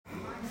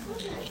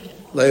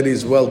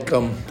Ladies,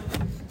 welcome.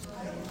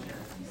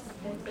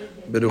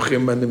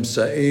 Beruchim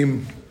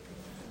Nimsaim.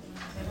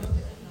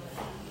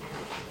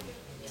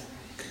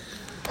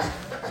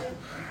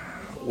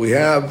 We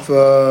have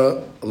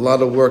a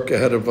lot of work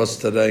ahead of us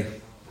today.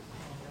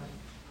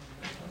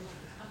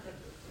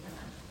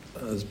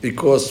 It's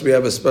because we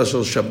have a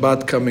special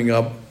Shabbat coming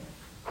up.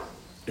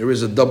 There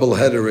is a double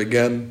header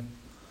again.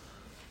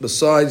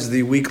 Besides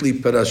the weekly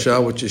parasha,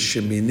 which is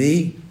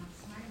Shemini,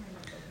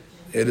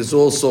 it is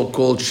also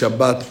called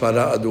Shabbat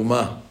Para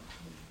Aduma,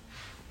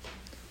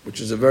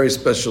 which is a very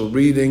special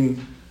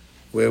reading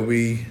where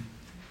we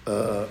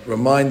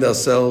remind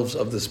ourselves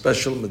of the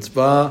special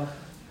mitzvah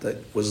that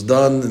was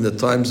done in the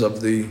times of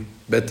the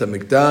Bet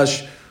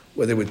HaMikdash,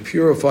 where they would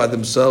purify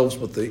themselves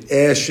with the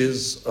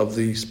ashes of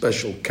the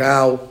special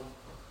cow,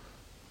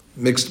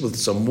 mixed with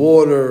some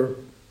water,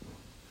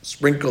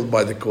 sprinkled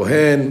by the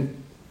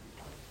Kohen,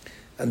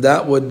 and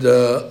that would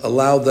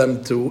allow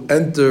them to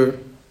enter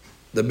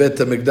the Bet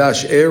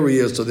HaMikdash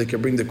area so they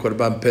can bring the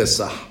Korban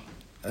Pesach,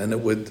 and it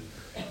would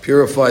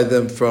purify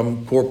them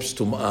from corpse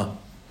tum'ah.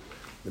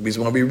 The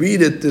reason why we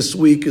read it this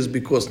week is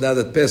because now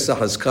that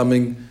Pesach is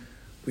coming,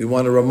 we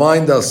want to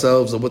remind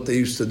ourselves of what they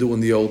used to do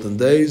in the olden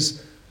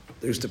days.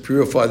 They used to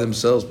purify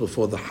themselves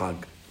before the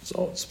Hag.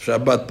 So it's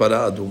Shabbat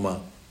Para Aduma.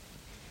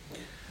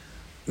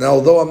 Now,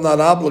 although I'm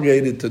not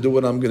obligated to do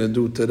what I'm going to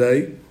do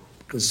today,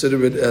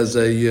 consider it as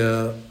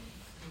a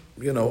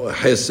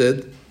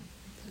chesed.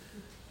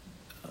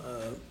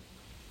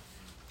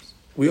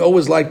 We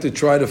always like to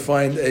try to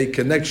find a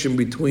connection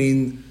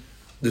between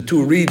the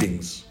two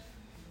readings.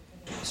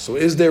 So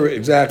is there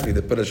exactly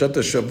the Parashat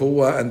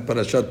Shavua and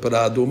Parashat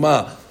Para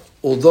Aduma?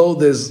 Although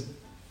there's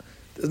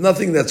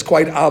nothing that's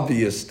quite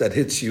obvious that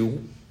hits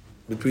you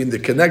between the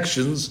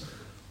connections,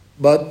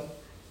 but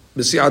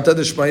B'si'ata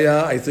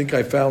d'shmaya, I think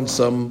I found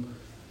some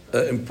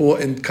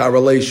important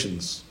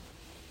correlations.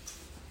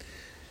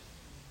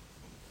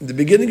 In the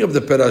beginning of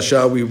the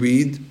parasha, we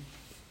read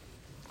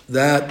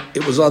that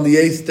it was on the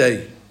 8th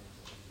day.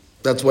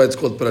 That's why it's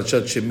called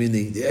Parashat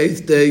Shemini. The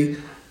 8th day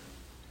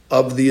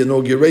of the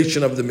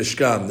inauguration of the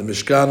Mishkan. The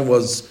Mishkan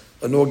was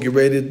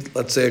inaugurated,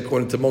 let's say,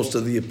 according to most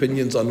of the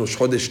opinions, on Rosh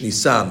Chodesh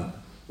Nisan,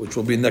 which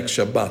will be next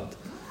Shabbat.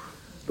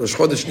 Rosh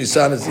Chodesh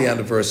Nisan is the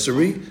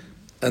anniversary,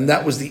 and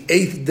that was the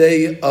 8th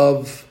day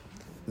of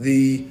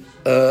the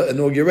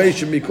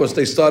inauguration because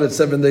they started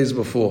 7 days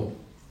before.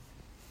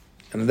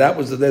 And that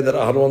was the day that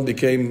Aharon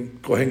became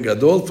Kohen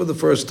Gadol for the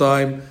first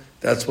time.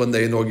 That's when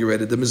they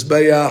inaugurated the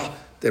Mizbeach.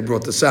 They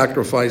brought the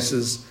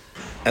sacrifices.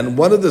 And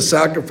one of the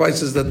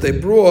sacrifices that they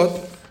brought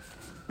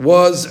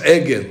was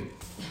Egel.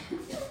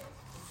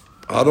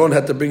 Aharon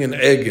had to bring an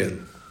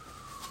Egel.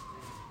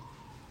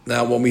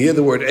 Now, when we hear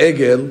the word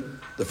Egel,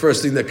 the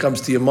first thing that comes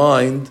to your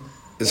mind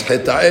is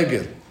Heta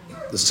Egel,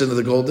 the sin of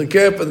the golden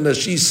calf. And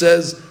Rashi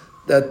says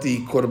that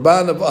the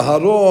Korban of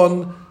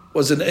Aharon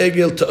was an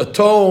Egel to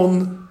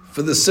atone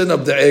for the sin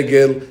of the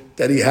Egel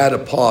that he had a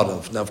part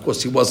of. Now, of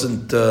course, he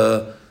wasn't,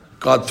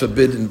 God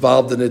forbid,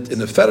 involved in it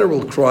in a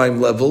federal crime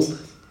level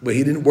where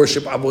he didn't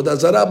worship Avodah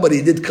Zarah, but he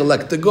did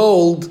collect the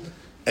gold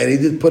and he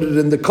did put it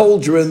in the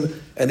cauldron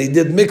and he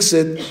did mix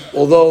it,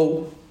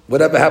 although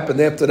whatever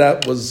happened after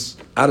that was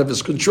out of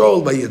his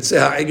control.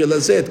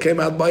 It came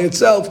out by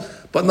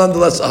itself, but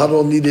nonetheless,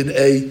 Aharon needed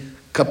a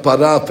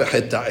kapara for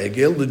Heta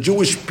Egel. The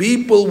Jewish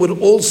people would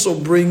also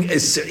bring a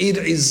Se'ir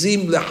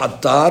Izim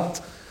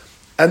lehatat,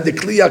 and the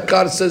Kli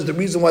Yakar says the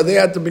reason why they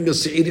had to bring a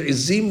Se'ir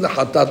Izim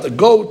lehatat, a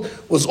goat,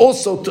 was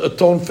also to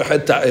atone for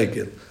Heta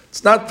Egel.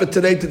 It's not for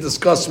today to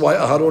discuss why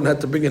Aharon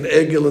had to bring an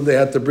Egel and they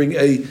had to bring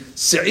a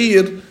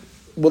Se'ir.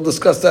 We'll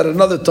discuss that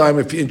another time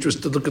if you're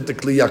interested to look at the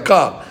Kli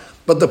Yakar.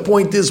 But the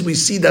point is, we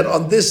see that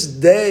on this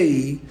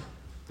day,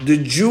 the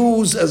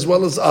Jews as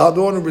well as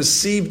Aharon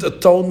received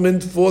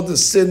atonement for the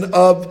sin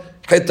of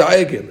Heta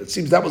Egel. It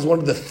seems that was one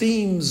of the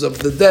themes of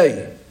the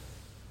day.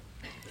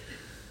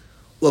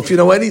 Well, if you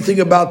know anything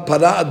about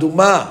Para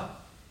Aduma,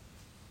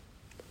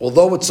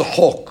 although it's a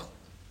chok,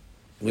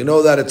 we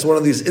know that it's one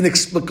of these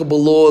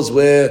inexplicable laws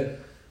where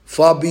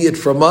far be it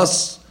from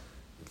us,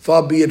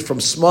 far be it from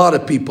smarter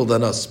people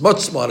than us, much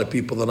smarter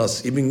people than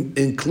us, even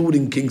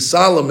including King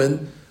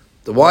Solomon,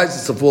 the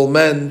wisest of all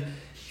men.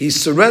 He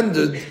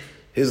surrendered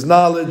his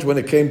knowledge when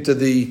it came to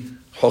the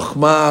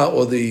chokhmah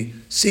or the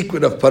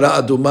secret of Para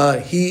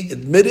Aduma. He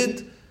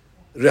admitted,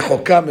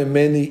 Rehoka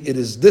mimeni, it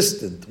is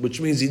distant,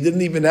 which means he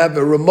didn't even have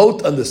a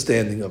remote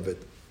understanding of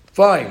it.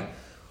 Fine.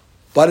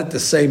 But at the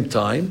same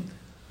time,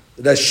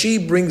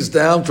 Rashi brings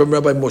down from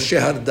Rabbi Moshe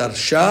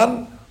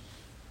Hardarshan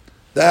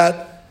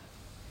that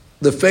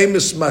the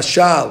famous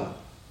mashal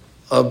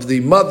of the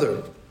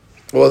mother,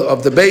 or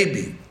of the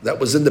baby, that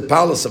was in the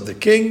palace of the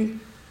king,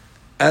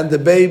 and the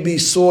baby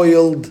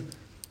soiled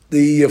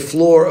the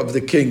floor of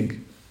the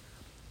king.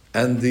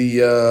 And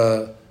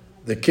the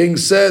king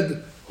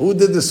said, who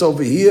did this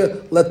over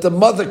here? Let the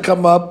mother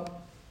come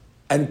up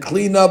and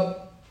clean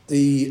up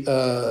the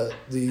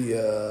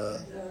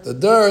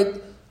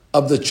dirt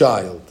of the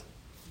child.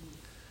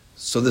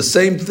 So the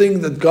same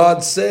thing that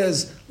God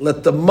says,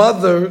 let the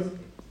mother,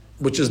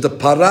 which is the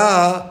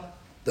para,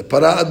 The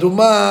para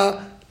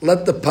aduma,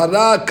 let the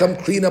para come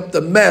clean up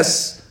the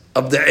mess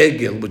of the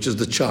egel, which is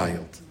the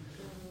child.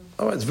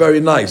 All right, it's very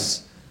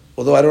nice.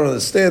 Although I don't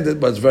understand it,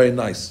 but it's very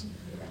nice.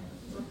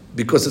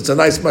 Because it's a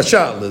nice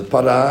mashal. The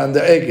para and the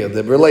egel,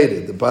 they're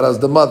related. The para is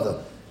the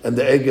mother, and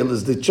the egel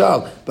is the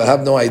child. But I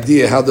have no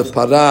idea how the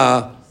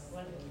para,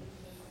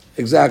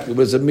 exactly,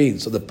 what does it mean?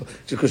 So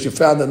because you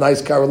found a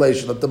nice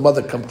correlation, let the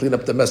mother come clean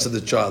up the mess of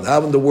the child.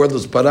 How in the world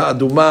does para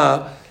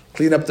aduma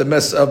clean up the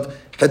mess of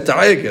heta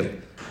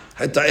egel?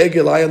 Heta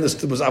egel, I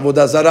understood, was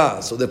avodah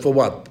zarah. So therefore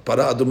what?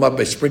 Para aduma,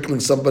 by sprinkling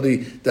somebody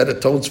that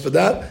atones for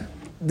that?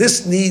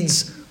 This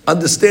needs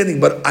understanding,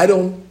 but I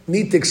don't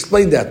need to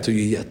explain that to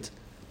you yet.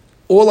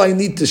 All I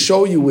need to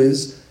show you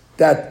is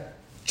that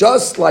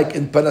just like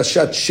in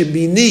Parashat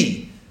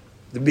Shemini,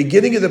 the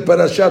beginning of the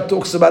parasha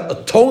talks about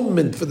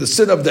atonement for the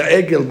sin of the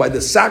egel by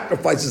the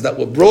sacrifices that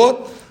were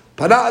brought.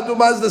 Para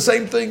aduma is the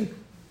same thing.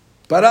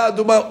 Para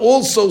aduma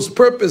also's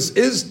purpose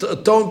is to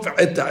atone for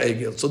etta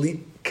egel. So the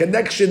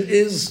connection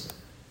is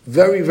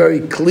very, very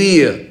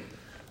clear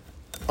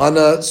on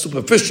a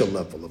superficial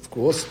level, of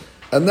course.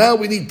 And now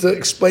we need to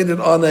explain it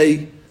on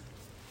a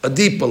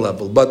deeper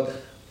level. But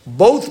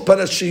both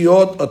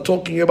parashiyot are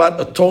talking about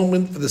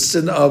atonement for the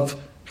sin of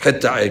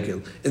heta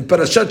egel. In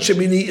Parashat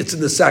Shemini, it's in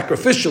the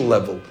sacrificial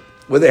level,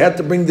 where they had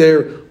to bring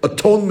their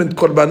atonement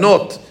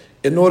korbanot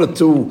in order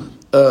to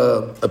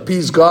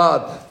appease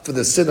God for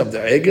the sin of the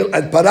egel.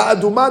 And Para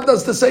Aduma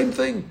does the same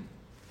thing,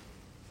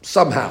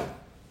 somehow.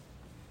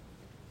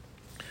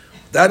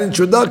 That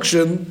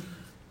introduction,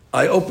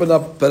 I open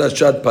up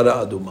Parashat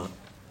Para Aduma.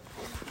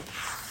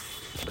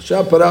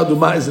 Parashat Para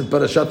Aduma is in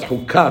Parashat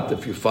Hukat,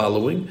 if you're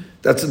following.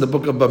 That's in the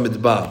book of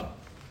Bamidbar.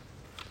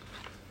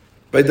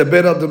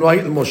 וידבר אדוני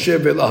אל משה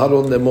ואל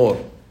אהרון לאמור.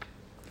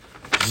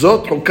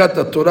 זאת חוקת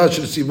התורה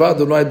שציווה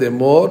אדוני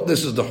לאמור.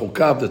 This is the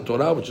חוקה of the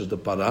Torah, which is the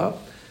para.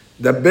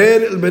 דבר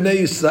אל בני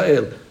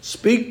ישראל.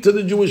 Speak to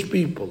the Jewish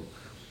people.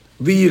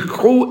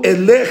 ויקחו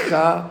אליך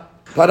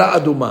para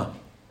אדומה.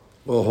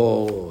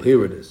 Oh,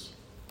 here it is.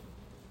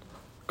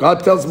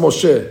 God tells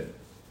Moshe.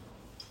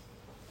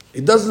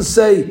 He doesn't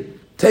say,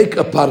 take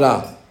a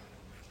para.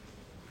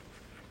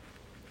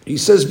 He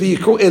says,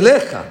 ויקחו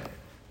אליך.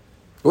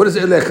 What does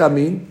אליך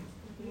mean?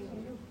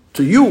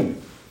 To you.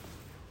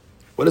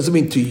 What does it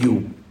mean to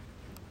you?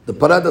 The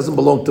para doesn't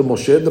belong to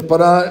Moshe. The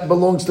para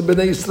belongs to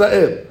Bnei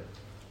Israel.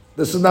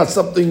 This is not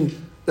something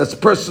that's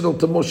personal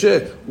to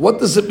Moshe. What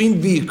does it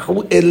mean?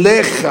 V'yikru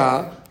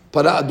elecha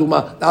para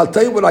aduma. Now I'll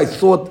tell you what I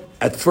thought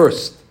at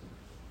first.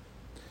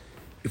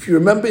 If you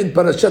remember in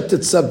Parashat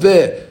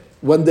Tetzaveh,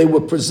 when they were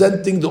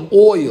presenting the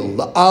oil,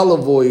 the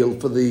olive oil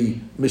for the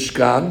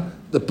Mishkan,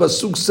 the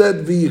pasuk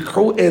said,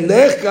 "V'yikru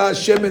elecha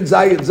shemen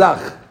zayit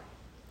zach."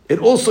 It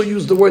also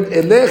used the word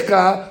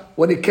elecha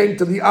when it came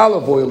to the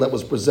olive oil that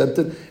was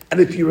presented. And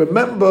if you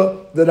remember,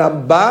 the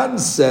Ramban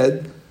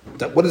said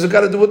that what does it got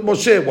to do with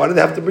Moshe? Why did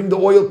they have to bring the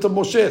oil to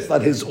Moshe? It's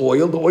not his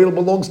oil. The oil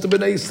belongs to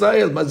Bnei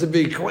Israel.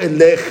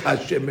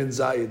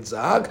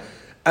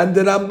 And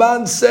the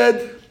Ramban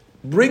said,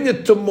 bring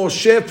it to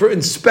Moshe for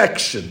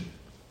inspection.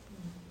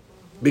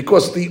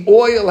 Because the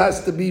oil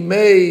has to be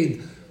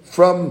made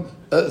from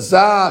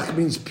zach,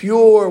 means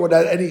pure,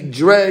 without any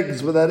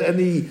dregs, without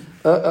any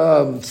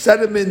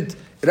sediment.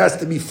 It has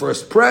to be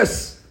first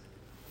press.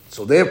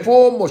 So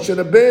therefore, Moshe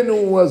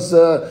Rabbeinu was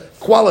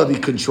quality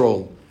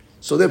control.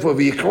 So therefore,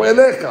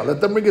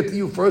 let them bring it to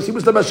you first. He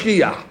was the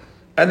mashgiach.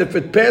 And if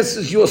it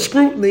passes your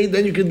scrutiny,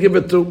 then you can give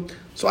it to.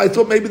 So I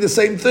thought maybe the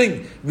same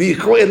thing. Let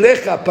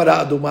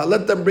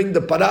them bring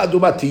the para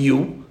aduma to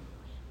you.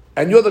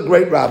 And you're the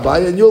great rabbi,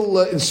 and you'll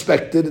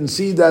inspect it and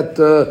see that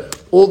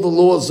all the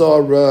laws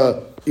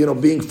are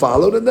being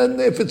followed, and then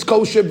if it's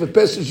kosher, if it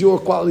passes your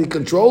quality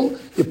control,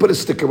 you put a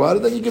sticker on it,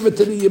 then you give it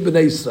to the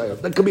Bnei Israel.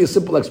 That could be a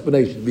simple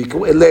explanation.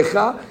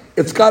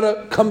 It's got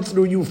to come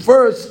through you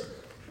first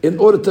in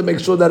order to make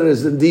sure that it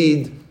is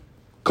indeed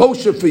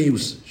kosher for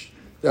usage.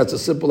 That's a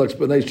simple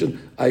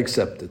explanation. I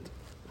accept it.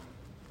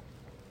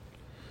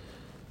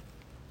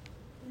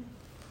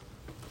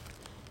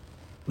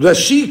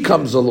 Rashi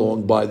comes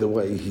along, by the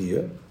way,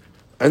 here,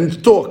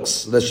 and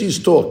talks. Rashi's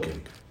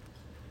talking.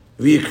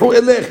 V'yikhu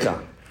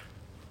elecha.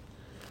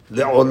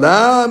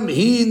 לעולם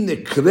היא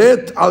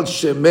נקראת על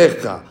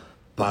שמך,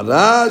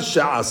 פרה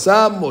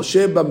שעשה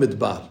משה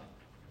במדבר.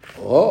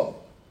 Oh,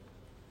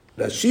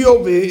 Rashi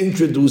over here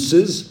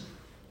introduces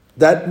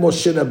that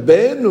Moshe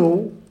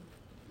Rabbeinu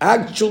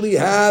actually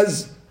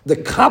has the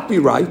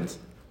copyright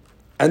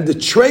and the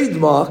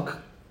trademark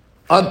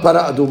on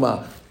para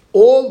aduma.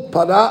 All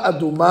para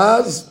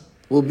adumas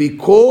will be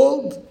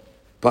called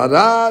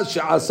para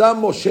she'asa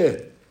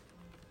Moshe.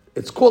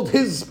 It's called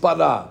his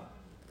para.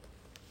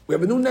 We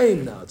have a new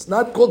name now. It's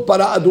not called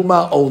para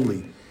aduma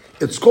only.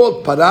 It's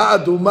called para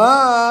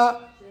aduma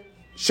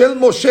shel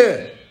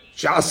Moshe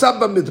she'asa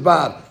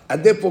b'midbar.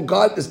 And therefore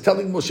God is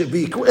telling Moshe,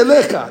 "V'yikru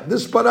elecha."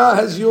 This para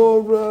has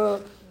your,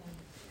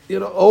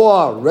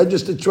 OR,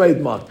 registered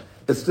trademark.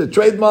 It's the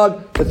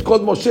trademark. It's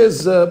called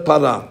Moshe's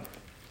para.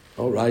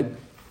 All right.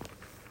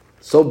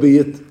 So be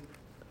it.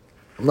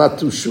 I'm not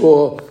too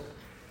sure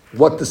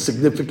what the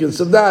significance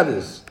of that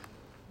is.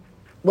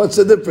 What's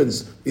the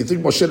difference? You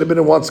think Moshe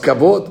Rabbeinu wants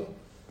kavod?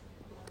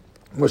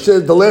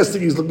 Moshe, the last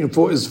thing he's looking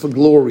for is for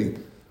glory.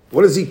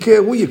 What does he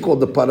care? Who you call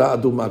the para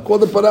aduma? Call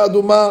the para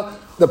aduma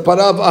the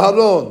para of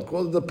Aharon.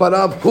 Call it the para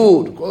of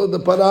Hur. Call it the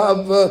para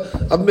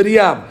of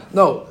Miriam.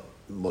 No,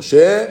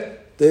 Moshe,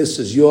 this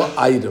is your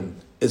item.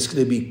 It's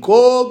going to be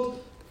called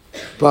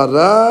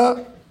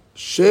para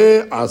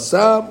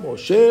she'asa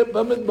Moshe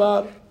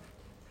b'midbar.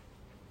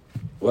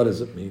 What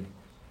does it mean?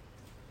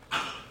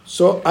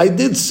 So I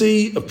did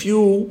see a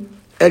few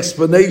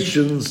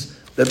explanations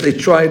that they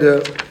try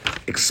to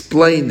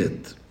explain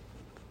it.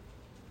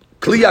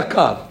 Kli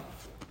Yakar.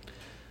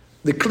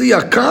 The Kli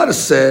Yakar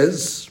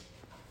says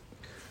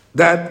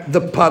that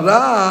the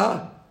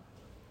para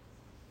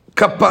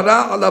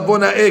kapara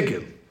alavona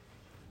egel,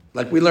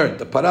 like we learned,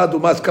 the para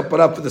dumas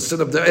kapara for the sin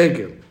of the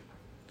egel.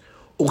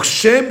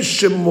 Uchshem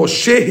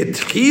shemoshe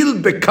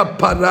hitchil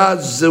bekapara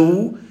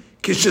zeu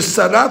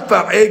כששרף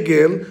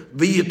העגל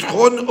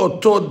ויטחון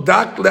אותו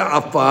דק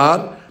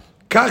לעפר,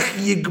 כך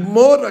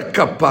יגמור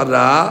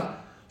הכפרה,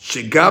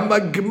 שגם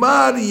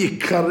הגמר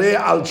יקרא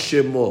על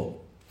שמו.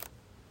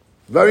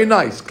 Very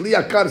nice. Kli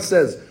Yakar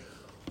says,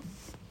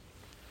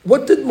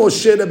 what did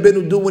Moshe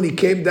Rabbeinu do when he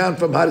came down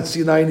from Har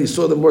Sinai and he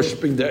saw them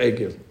worshipping the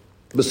Egel?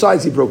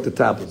 Besides, he broke the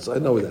tablets. I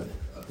know that.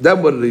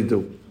 Then what did he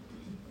do?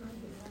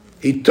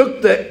 He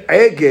took the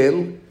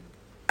Egel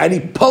and he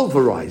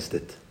pulverized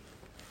it.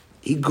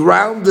 He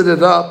grounded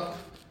it up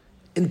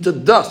into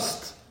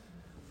dust.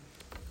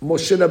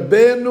 Moshe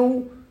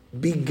Rabbeinu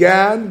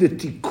began the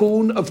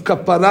tikkun of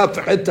kapara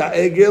f'chet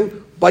ha'egel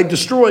by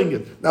destroying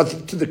it. Now,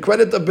 to the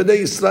credit of Bnei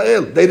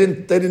Israel, they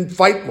didn't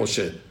fight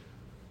Moshe.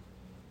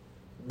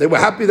 They were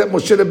happy that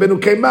Moshe Rabbeinu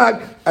came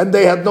back, and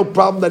they had no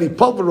problem that he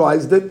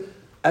pulverized it.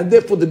 And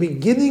therefore, the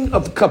beginning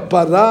of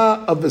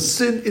kapara of a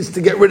sin is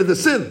to get rid of the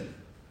sin.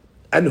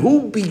 And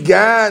who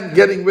began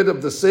getting rid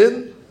of the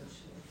sin?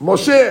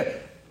 Moshe.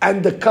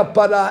 And the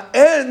kapara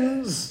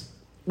ends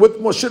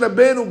with Moshe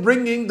Rabbeinu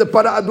bringing the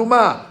para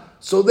aduma.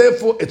 So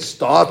therefore, it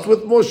starts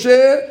with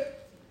Moshe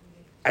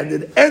and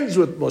it ends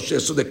with Moshe.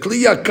 So the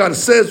Kli Yakar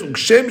says,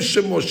 "Ukshem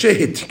shemoshe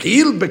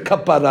hitchil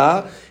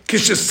bekapara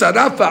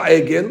kishesaraf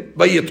ha'egel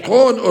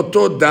vayitchon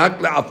oto dak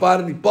le'afar,"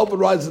 and he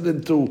pulverized it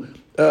into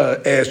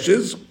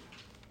ashes.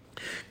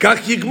 Kach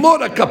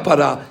yigmor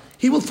kapara.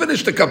 He will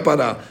finish the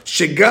kapara.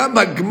 Shegam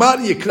hagmar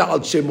yikra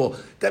al shemo.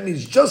 That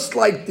means just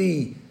like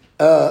the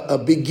a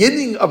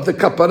beginning of the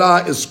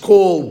kapara is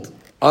called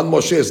on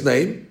Moshe's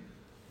name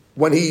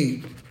when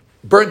he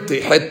burnt the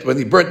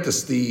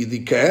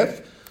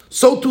calf,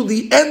 so to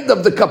the end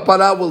of the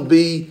kapara will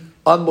be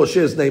on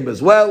Moshe's name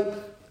as well,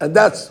 and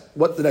that's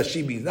what the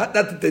Rashi means. Not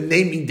that they're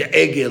naming the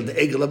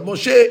egel of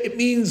Moshe. It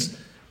means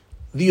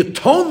the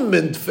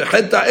atonement for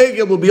chet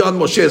ha'egel will be on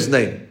Moshe's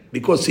name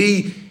because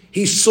he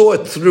saw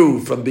it through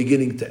from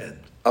beginning to end.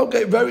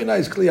 Okay, very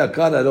nice, Kli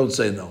Yakar. I don't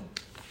say no.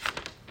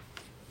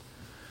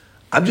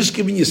 I'm just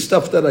giving you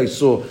stuff that I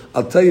saw.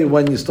 I'll tell you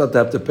when you start to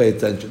have to pay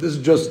attention. This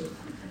is just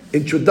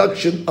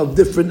introduction of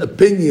different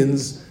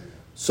opinions,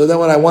 so that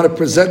when I want to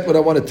present what I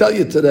want to tell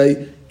you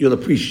today, you'll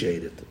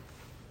appreciate it.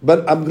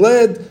 But I'm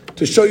glad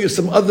to show you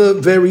some other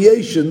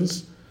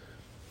variations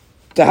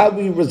to how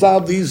we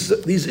resolve these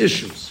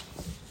issues.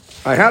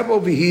 I have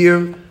over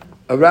here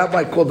a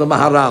rabbi called the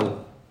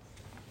Maharal.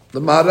 The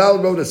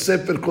Maharal wrote a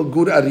sefer called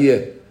Gur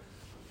Aryeh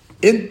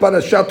in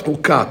Parashat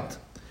Chukat.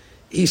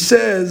 He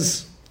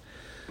says,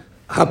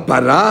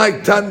 "Hapara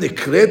hayta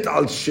nikret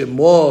al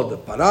shemo." The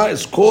para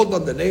is called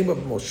on the name of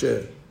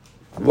Moshe.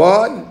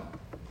 Why?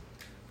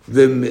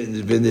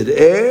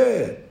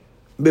 V'nir'eh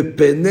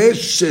mepnei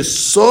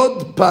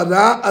shesod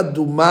para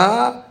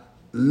aduma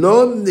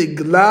lo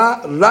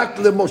nigla rak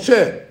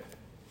leMoshe.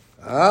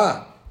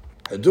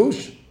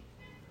 Hadush.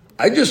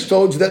 I just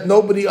told you that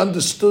nobody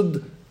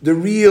understood the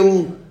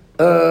real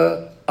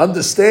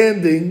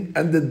understanding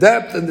and the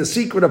depth and the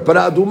secret of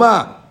para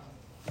aduma.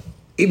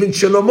 Even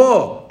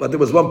Shlomo, but there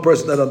was one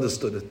person that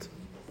understood it,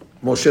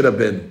 Moshe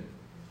Rabbeinu.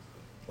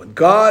 When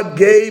God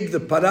gave the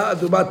para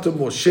aduma to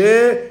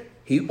Moshe,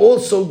 He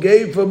also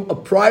gave him a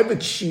private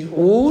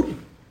shiur,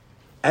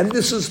 and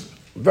this is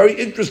very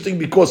interesting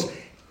because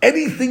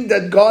anything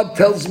that God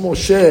tells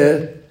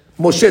Moshe,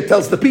 Moshe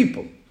tells the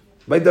people.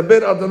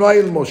 Vaydaber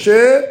Adonai el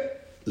Moshe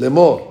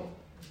lemor.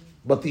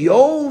 But the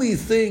only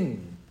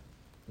thing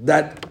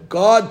that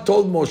God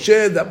told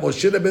Moshe that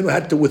Moshe Rabbeinu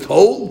had to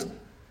withhold,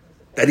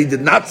 that he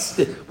did not,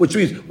 which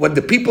means when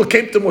the people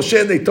came to Moshe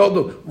and they told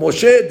him,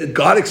 Moshe, did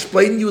God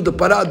explain you the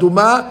para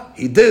aduma?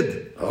 He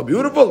did. Oh,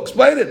 beautiful.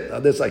 Explain it. Now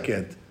this I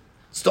can't.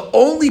 It's the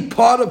only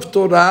part of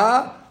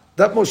Torah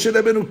that Moshe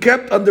Rabbeinu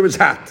kept under his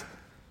hat.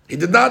 He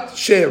did not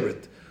share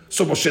it.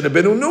 So Moshe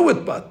Rabbeinu knew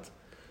it, but.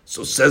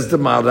 So says the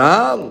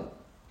Maharal,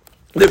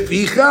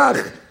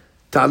 Lefichach,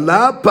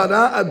 Tala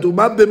para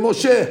aduma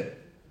b'Moshe.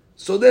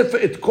 So therefore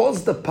it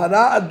calls the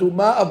para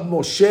aduma of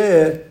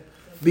Moshe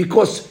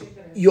because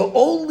you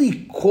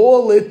only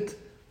call it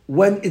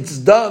when it's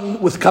done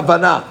with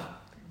kavanah.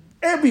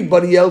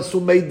 Everybody else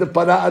who made the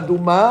para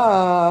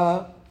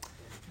aduma,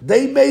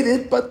 they made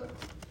it, but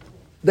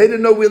They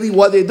didn't know really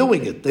why they're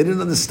doing it. They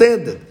didn't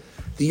understand it.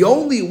 The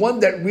only one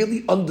that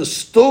really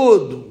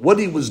understood what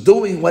he was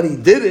doing when he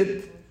did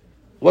it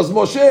was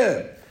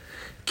Moshe.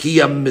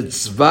 Ki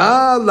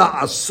mitzvah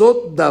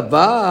la'asot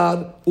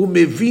davar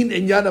umevin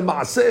inyan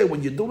ha'maaseh.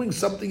 When you're doing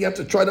something, you have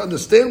to try to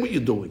understand what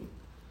you're doing.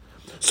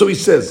 So he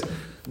says,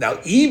 now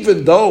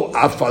even though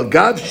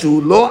afalgav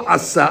shu lo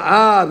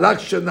asa'a rak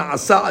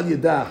shena'asa al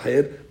yeda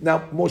acher, now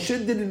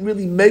Moshe didn't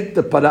really make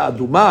the para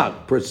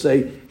adumah per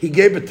se. He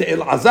gave it to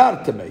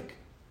Elazar to make.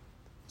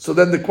 So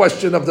then the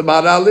question of the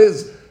Maharal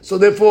is, so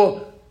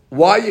therefore,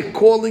 why are you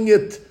calling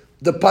it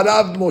the para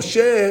of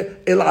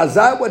Moshe?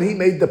 Elazar, when he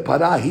made the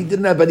para, he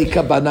didn't have any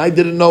kavanah, he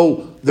didn't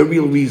know the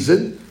real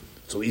reason.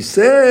 So he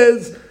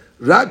says,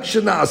 Rak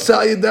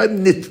shena'asa yeda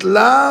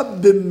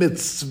nitla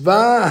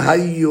b'mitzvah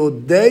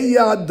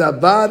hayodea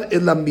davar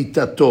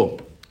elamitato.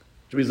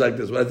 Which means like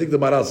this. What I think the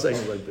Maharal is saying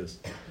is like this.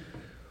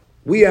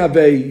 We have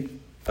a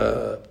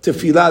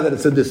tefillah that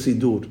is in the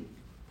Sidur.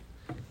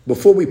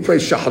 Before we pray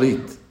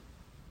Shahrit,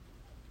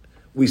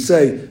 we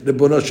say,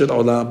 Ribono Shel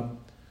Olam,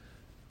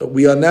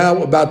 we are now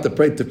about to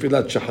pray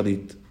Tefillat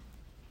Shahrit.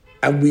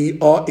 And we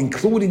are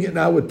including in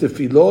our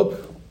Tefillot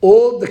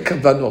all the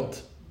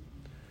Kavanot.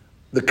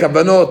 The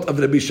Kavanot of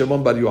Rabbi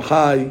Shimon Bar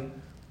Yochai,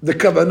 the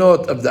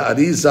Kavanot of the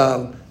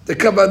Arizal, the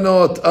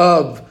Kavanot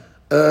of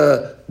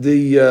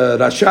the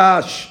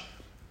Rashash,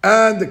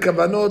 and the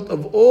Kavanot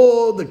of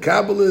all the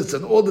Kabbalists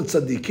and all the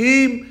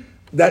Tzaddikim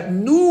that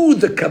knew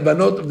the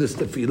Kavanot of this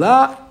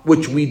Tefillah,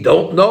 which we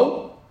don't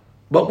know,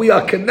 but we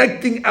are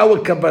connecting our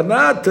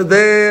kavanah to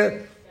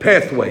their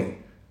pathway,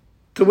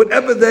 to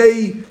whatever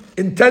they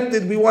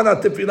intended. We want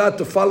our tefillah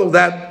to follow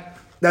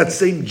that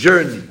same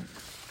journey.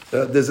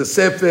 There's a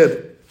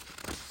sefer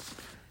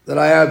that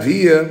I have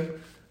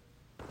here,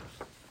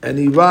 and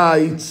he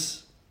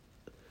writes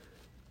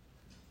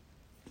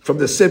from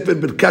the sefer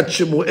Birkat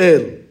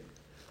Shemuel.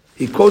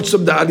 He quotes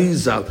from the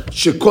Arizal,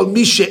 "Shekol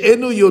mi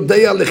she'enu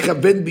yodea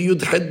lechaven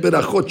biyud chet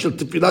berachot shel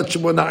tefilat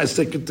shemona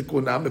esek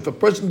tikunam." If a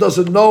person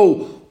doesn't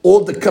know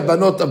all the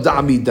kavanot of the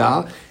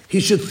Amidah, he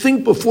should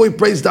think before he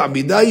prays the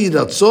Amidah,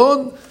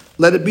 Yiratzon,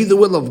 let it be the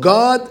will of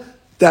God,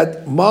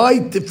 that my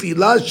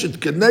tefillah should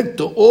connect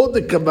to all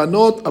the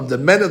kavanot of the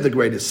men of the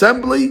Great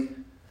Assembly,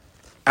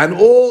 and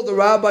all the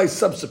rabbis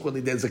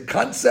subsequently. There's a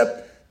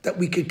concept that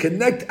we can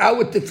connect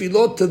our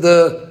tefillot to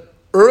the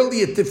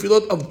earlier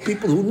tefillot of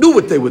people who knew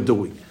what they were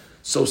doing.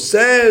 So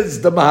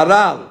says the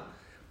Maharal,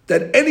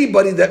 that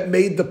anybody that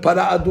made the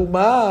para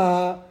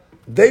adumah,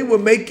 they were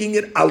making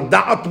it al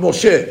da'at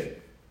Moshe.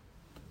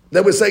 They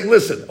were saying,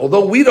 listen,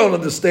 although we don't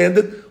understand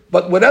it,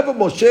 but whatever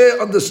Moshe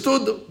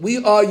understood,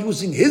 we are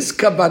using his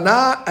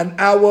kavanah and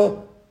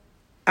our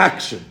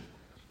action.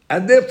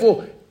 And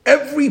therefore,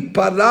 every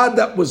para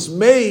that was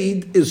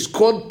made is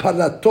called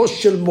parato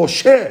shel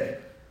Moshe,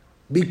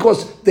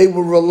 because they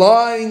were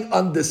relying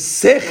on the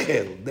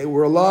sechel, they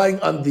were relying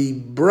on the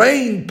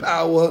brain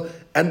power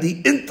and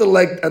the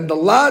intellect and the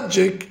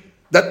logic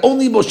that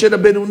only Moshe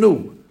Rabbeinu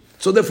knew.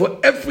 So therefore,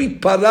 every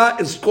para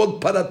is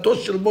called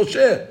parato shel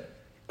Moshe,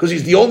 because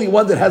he's the only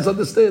one that has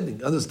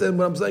understanding. Understand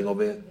what I'm saying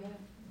over here?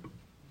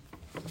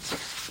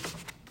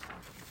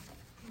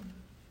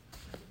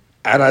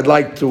 And I'd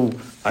like to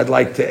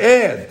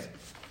add,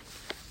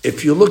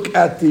 if you look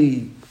at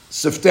the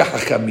Siftei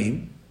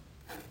Hachamim,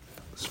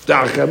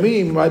 Siftei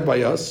Hachamim, right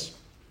by us,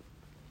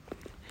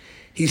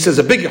 he says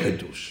a bigger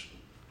Hiddush.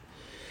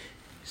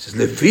 He says,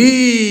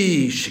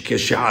 Lefi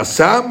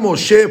shekeshe'asa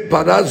Moshe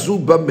parazu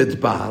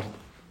b'midbar,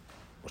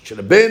 Moshe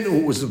Rabbeinu,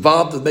 who was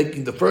involved in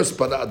making the first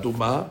para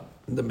adumah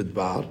in the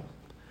midbar,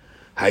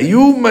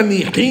 hayu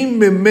manichim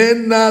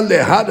mimena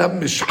lehad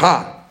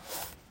hamishcha.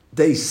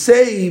 They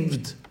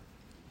saved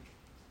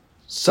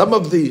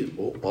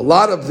a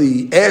lot of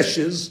the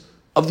ashes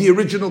of the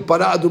original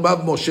para adumah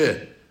of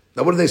Moshe.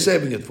 Now, what are they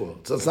saving it for?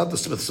 So it's not the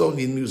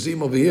Smithsonian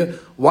Museum over here.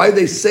 Why are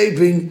they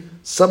saving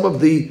some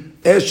of the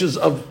ashes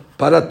of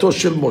parato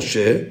shel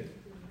Moshe?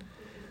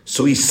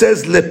 So he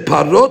says,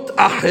 leparot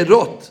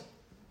acherot.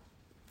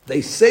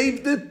 They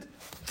saved it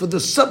for the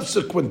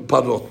subsequent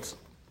parot.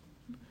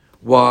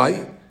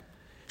 Why?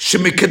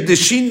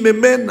 Shemekadeshin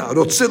memena.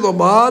 Rotze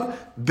lomar,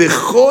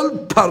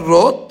 bechol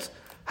parot,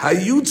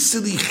 hayu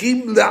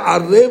tzrichim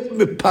le'arev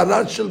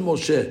meparat shel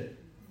Moshe.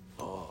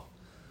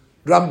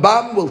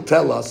 Rambam will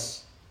tell us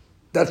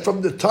that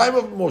from the time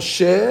of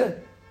Moshe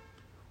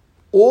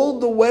all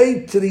the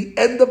way to the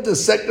end of the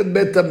second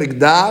Beit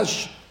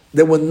HaMikdash,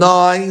 there were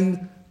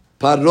 9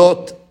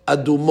 parot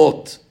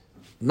adumot.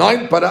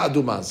 9 para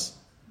adumas.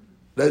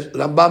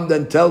 Rambam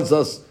then tells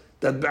us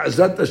that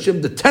Be'ezrat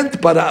Hashem, the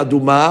 10th para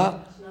adumah,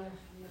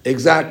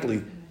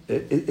 exactly.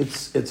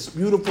 It's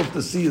beautiful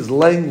to see his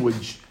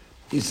language.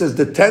 He says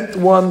the 10th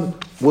one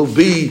will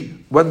be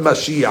when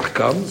Mashiach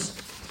comes.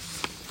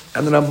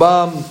 And the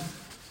Rambam,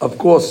 of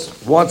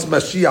course, wants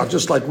Mashiach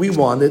just like we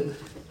want it.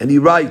 And he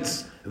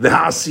writes,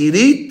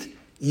 V'ha'asirit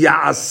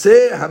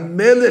ya'aseh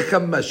ha'melech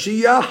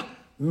ha'mashiach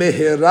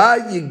mehera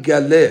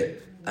yigaleh.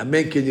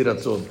 Amen ken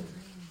yiratzon.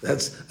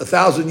 That's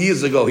 1,000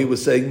 years ago he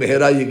was saying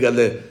mehera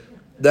yigaleh.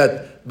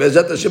 that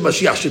Be'ezrat Hashem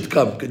Mashiach should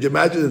come. Could you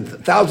imagine?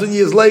 1,000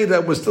 years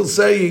later, we're still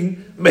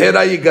saying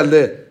Mehera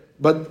Yigaleh.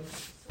 But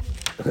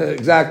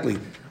exactly,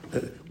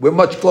 we're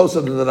much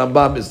closer than the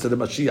Rambam is to the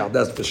Mashiach.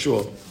 That's for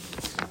sure.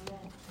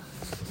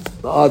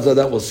 The odds are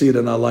that we'll see it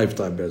in our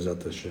lifetime,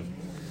 Be'ezrat Hashem.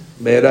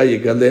 Mehera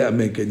Yigaleh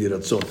Amen Ken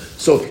Yiratzon.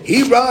 So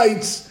he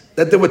writes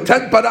that there were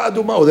 10 Para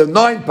Aduma, or there were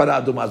 9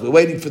 Para Adumas. We're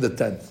waiting for the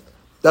 10th.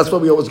 That's why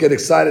we always get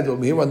excited when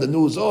we hear on the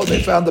news, oh,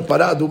 they found a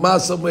Para Aduma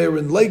somewhere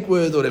in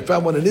Lakewood, or they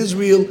found one in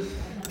Israel,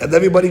 and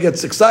everybody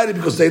gets excited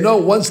because they know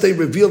once they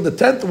reveal the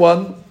 10th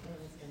one,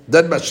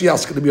 then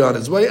Mashiach's going to be on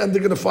his way, and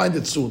they're going to find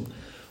it soon.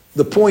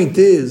 The point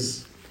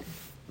is,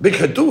 big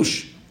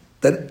hadush,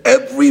 that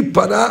every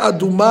Para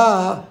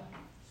Aduma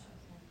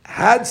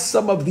had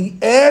some of the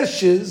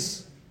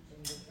ashes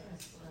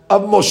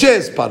of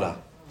Moshe's Para.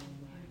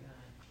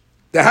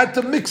 They had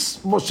to mix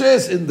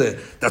Moshe's in there.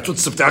 That's what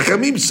Sefer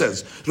HaChamim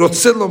says.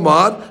 Rotzeh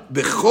lomar,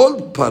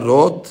 bechol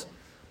parot,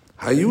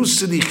 hayu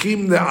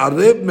srichim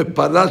le'arev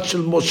meparat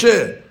shel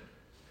Moshe,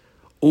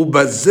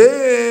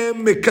 ubazeh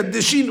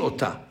mekadeshin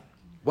ota.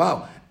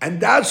 Wow. And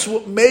that's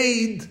what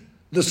made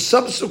the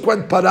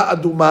subsequent Para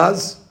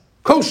Adumas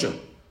kosher.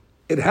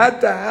 It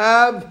had to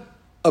have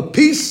a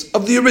piece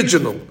of the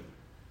original.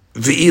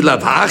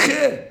 V'ilav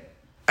hache.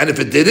 And if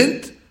it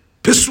didn't,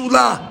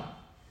 pisula.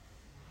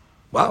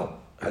 Wow.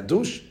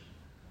 Hadush.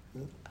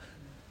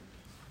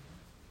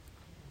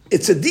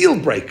 It's a deal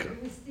breaker.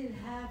 We still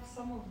have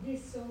some of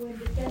this, so when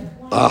the 10th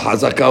one...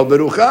 Hazakah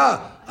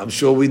berucha. I'm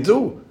sure we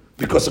do.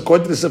 Because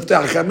according to the Sefer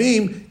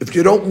HaChamim, if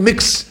you don't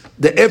mix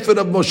the effort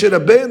of Moshe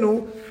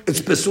Rabbeinu, it's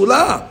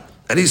pesula.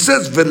 And he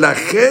says,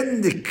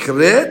 V'lachen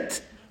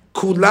nikret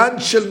kulan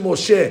shel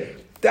Moshe.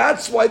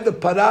 That's why the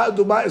Para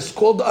Aduma is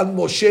called on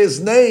Moshe's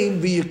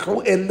name,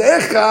 V'yikru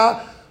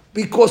elecha,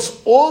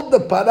 because all the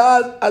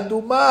Para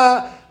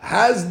Aduma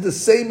has the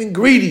same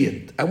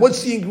ingredient. And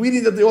what's the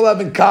ingredient that they all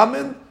have in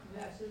common?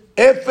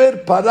 Efer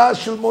para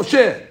shel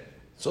Moshe.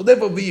 So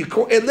therefore,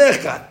 v'yikro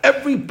elecha.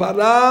 Every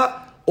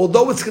para,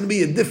 although it's going to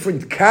be a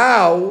different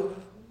cow,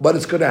 but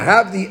it's going to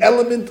have the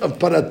element of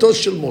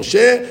paratos shel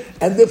Moshe,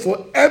 and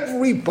therefore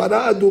every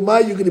para aduma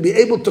you're going to be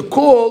able to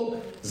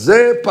call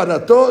ze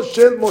paratos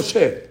shel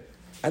Moshe.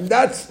 And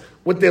that's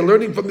what they're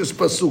learning from this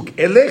pasuk.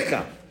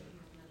 Elecha.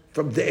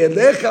 From the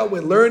elecha,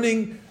 we're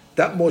learning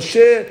that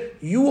Moshe,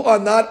 you are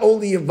not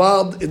only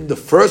involved in the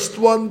first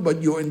one,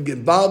 but your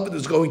involvement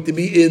is going to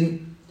be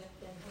in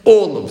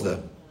all of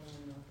them.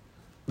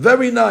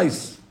 Very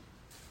nice.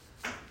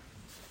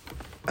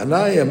 And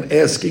I am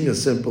asking a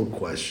simple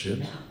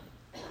question.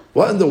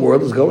 What in the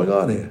world is going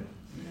on here?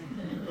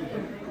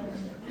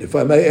 If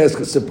I may ask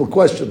a simple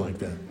question like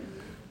that.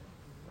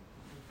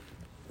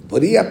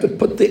 What do you have to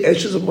put the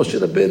ashes of Moshe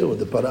Rabbeinu in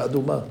the Para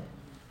Aduma?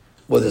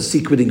 Well, the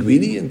secret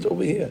ingredient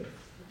over here.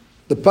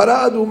 The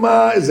Para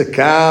Aduma is a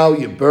cow,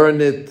 you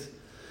burn it,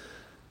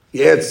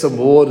 you add some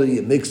water,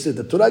 you mix it.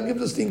 The Torah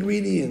gives us the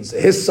ingredients,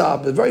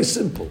 hisab, it's very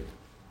simple.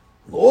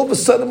 All of a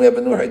sudden we have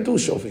a new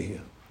hadush over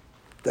here.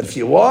 That if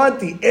you want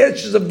the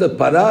ashes of the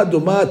Para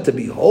Aduma to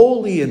be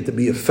holy and to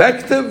be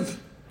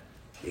effective,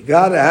 you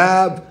got to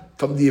have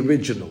from the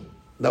original.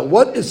 Now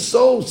what is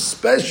so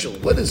special,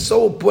 what is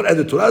so important,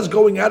 and the Torah is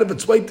going out of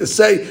its way to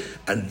say,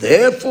 and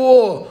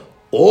therefore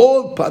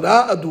all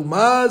Para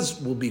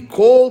Adumas will be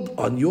called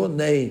on your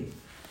name.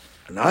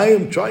 And I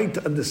am trying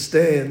to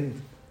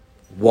understand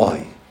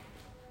why.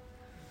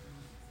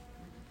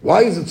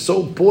 Why is it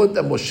so important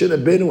that Moshe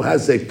Rabbeinu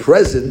has a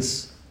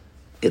presence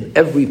in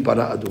every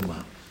Para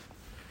Aduma?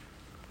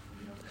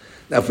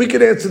 Now, if we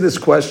can answer this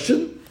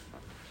question,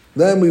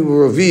 then we will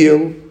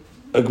reveal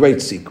a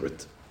great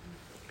secret.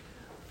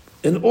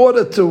 In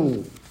order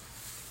to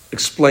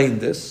explain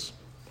this,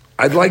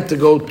 I'd like to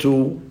go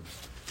to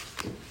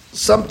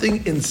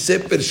something in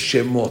Sefer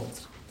Shemot.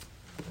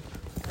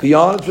 To be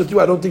honest with you,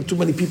 I don't think too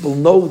many people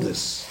know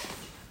this.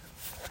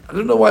 I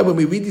don't know why when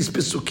we read these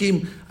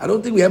Pesukim, I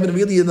don't think we have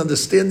really an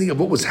understanding of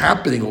what was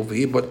happening over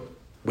here, but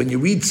when you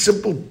read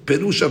simple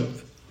Perush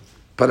of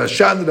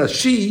Parashat and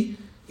Rashi,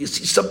 you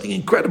see something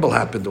incredible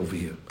happened over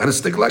here, and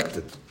it's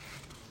neglected.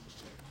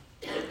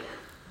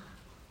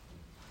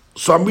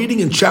 So I'm reading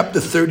in chapter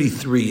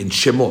 33 in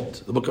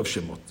Shemot, the book of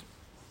Shemot.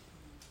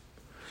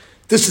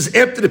 This is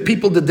after the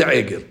people did the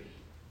Egel.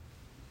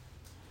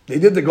 They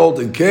did the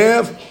golden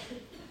calf.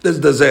 There's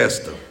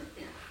disaster.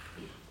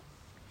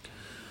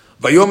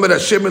 Vayomer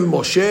Hashem el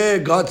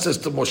Moshe, God says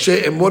to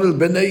Moshe, Emor el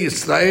bnei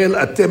Yisrael,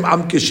 atem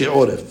am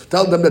kishe'oref.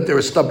 Tell them that they're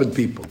a stubborn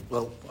people.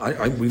 Well,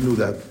 we knew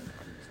that.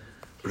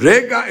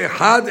 Rega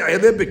echad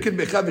e'eleh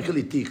bekirbecha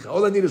v'chiliticha.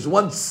 All I need is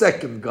 1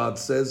 second, God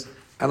says,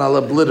 and I'll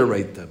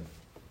obliterate them.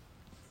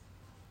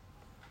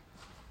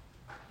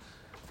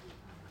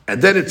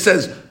 And then it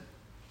says,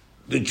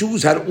 the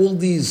Jews had all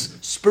these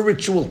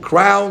spiritual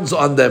crowns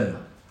on them.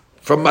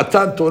 From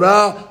Matan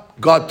Torah,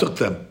 God took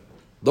them.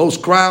 Those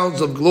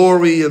crowns of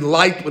glory and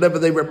light, whatever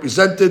they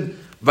represented,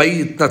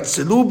 they had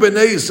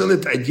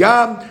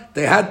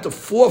to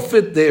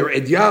forfeit their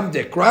edyam,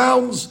 their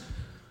crowns,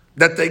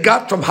 that they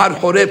got from Har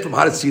Horeb, from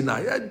Har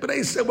Sinai. Bnei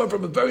Yisrael went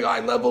from a very high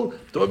level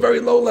to a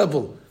very low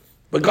level.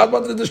 But God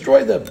wanted to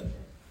destroy them.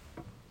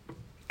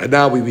 And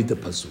now we read the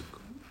pasuk.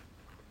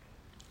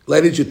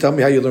 Ladies, you tell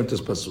me how you learned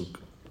this pasuk.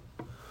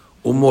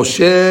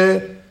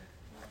 Moshe,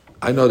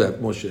 I know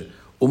that, Moshe.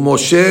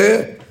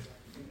 Moshe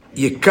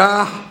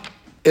yikach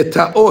et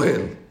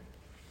ha'ohel.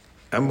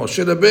 And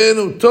Moshe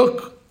Rabbeinu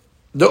took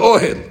the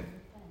ohel.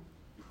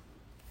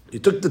 He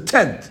took the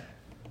tent.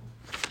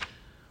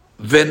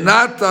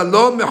 Venata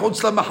lo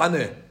mechutz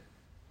lamachaneh.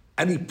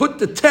 And he put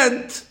the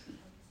tent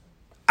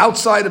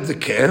outside of the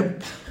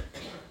camp,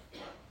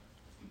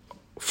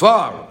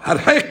 far,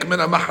 harhek min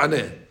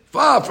ha'machaneh,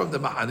 far from the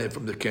machaneh,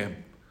 from the camp.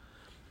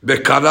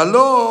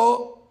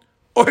 Bekaralo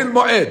ohel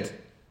moed.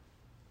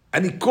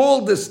 And he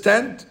called this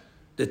tent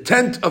the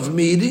tent of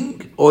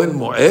meeting, ohel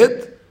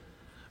moed.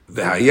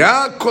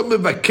 V'haya kol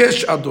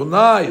mevakesh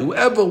Adonai,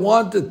 whoever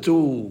wanted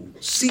to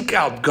seek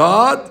out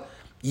God,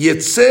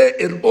 yetzeh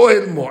el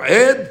ohel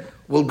moed,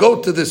 will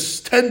go to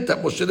this tent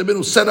that Moshe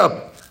Rabbeinu set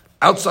up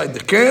outside the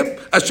camp.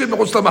 Asher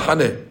mechutz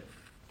lamachaneh.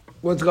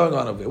 What's going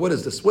on over here? What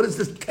is this? What is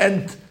this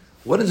tent?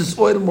 What is this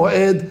ohel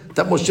moed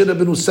that Moshe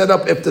Rabbeinu set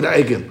up after the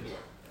Egel?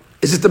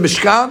 Is it the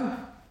Mishkan?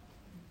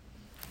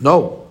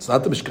 No, it's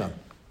not the Mishkan.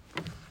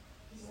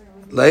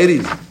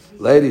 Ladies,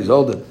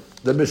 hold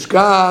it. The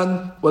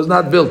Mishkan was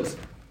not built.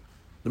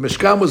 The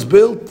Mishkan was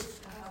built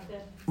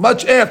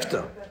much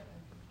after.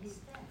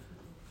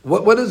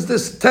 What is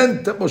this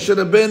tent that Moshe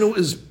Rabbeinu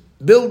is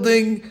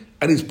building,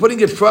 and he's putting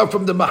it far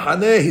from the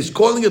Machaneh? He's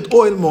calling it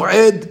Ohel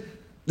Moed,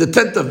 the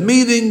tent of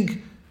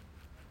meeting.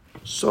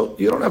 So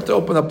you don't have to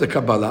open up the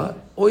Kabbalah.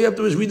 All you have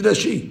to do is read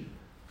Rashi.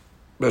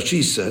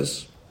 Rashi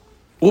says,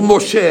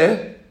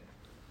 Moshe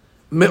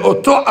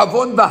me'oto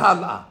avon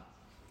bahala,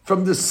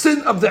 from the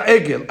sin of the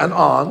Egel and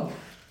on,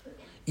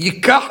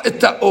 yikach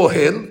et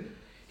ha'ohel,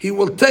 he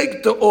will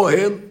take the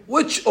ohel.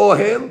 Which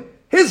ohel?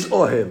 His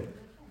ohel.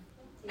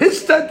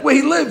 His tent where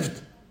he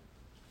lived.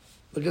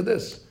 Look at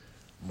this.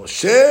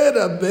 Moshe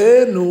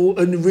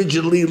Rabbeinu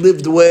originally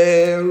lived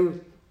where?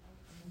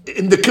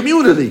 In the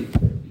community.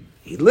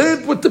 He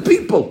lived with the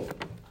people.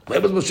 Where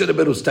was Moshe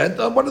Rabbeinu's tent?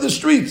 On one of the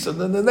streets in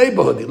the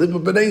neighborhood. He lived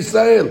with Bnei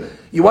Israel.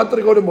 You wanted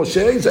to go to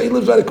Moshe? He said he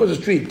lives right across the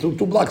street, two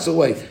blocks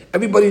away.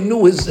 Everybody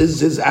knew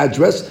his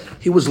address.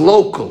 He was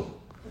local.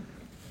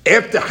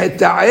 After Chet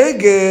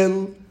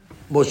HaEgel,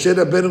 Moshe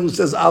Rabbeinu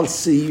says, I'll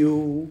see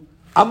you.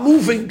 I'm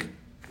moving.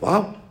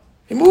 Wow.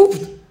 He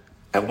moved.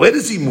 And where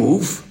does he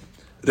move?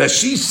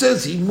 Rashi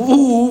says he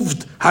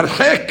moved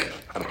harhek,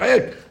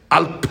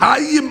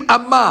 alpayim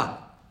amma.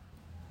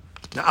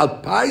 Now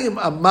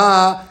alpayim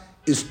amma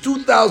is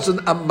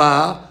 2,000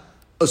 amma,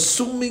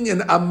 assuming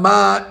an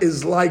amma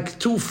is like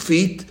 2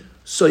 feet.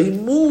 So he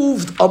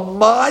moved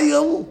about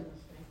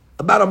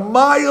a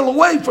mile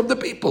away from the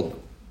people.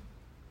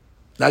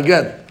 Now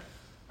again,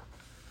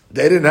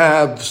 they didn't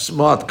have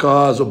smart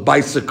cars or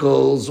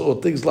bicycles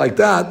or things like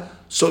that.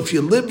 So if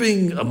you're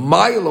living a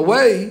mile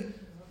away,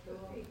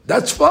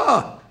 that's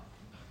far.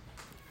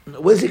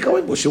 Where's he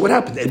going, Moshe? What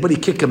happened? Anybody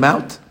kick him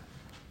out?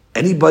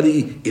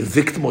 Anybody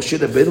evict Moshe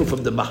Rabbeinu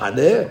from the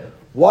Machaneh?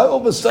 Why all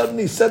of a sudden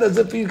he said as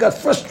if he got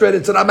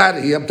frustrated, said, I'm out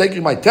of here, I'm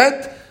taking my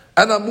tent,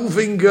 and I'm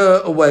moving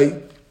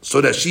away.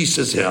 So that she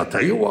says, here, I'll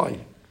tell you why.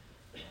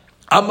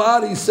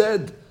 Amar, he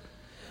said,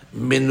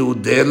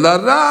 Menudeh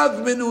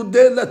larav,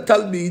 menudeh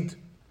latalmid.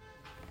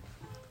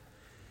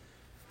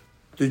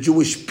 The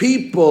Jewish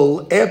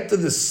people, after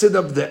the sin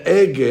of the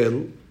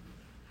Egel,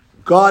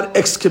 God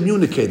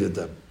excommunicated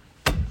them.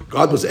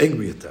 God was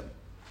angry at them.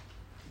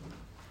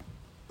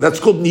 That's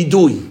called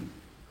nidui.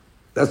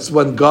 That's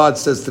when God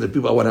says to the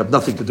people, I want to have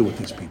nothing to do with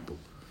these people.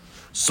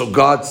 So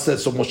God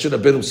says, so Moshe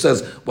Rabbeinu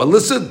says, well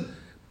listen,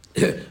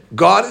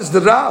 God is the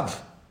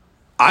Rav.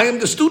 I am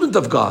the student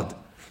of God.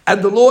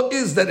 And the law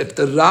is that if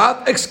the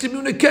Rav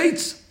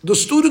excommunicates, the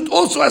student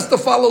also has to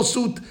follow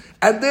suit.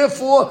 And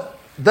therefore,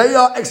 they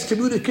are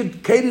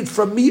excommunicated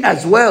from me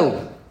as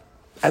well.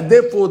 And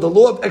therefore, the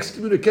law of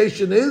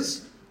excommunication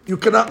is, you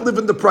cannot live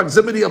in the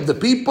proximity of the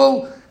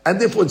people, and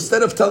therefore,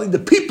 instead of telling the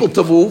people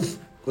to move,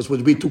 because it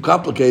would be too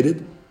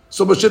complicated,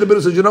 so Moshe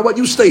Rabbeinu says, you know what,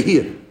 you stay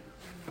here.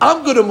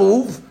 I'm going to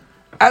move,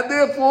 and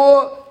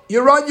therefore,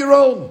 you're on your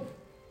own.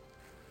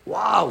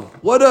 Wow,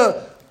 what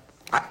a...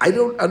 I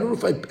don't know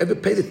if I ever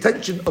paid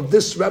attention of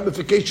this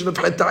ramification of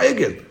Chet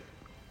HaEgel.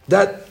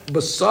 That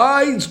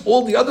besides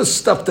all the other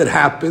stuff that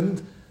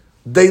happened,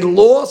 they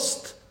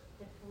lost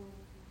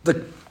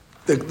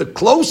the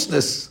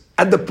closeness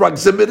and the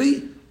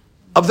proximity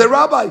of their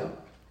rabbi.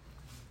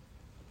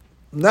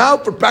 Now,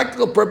 for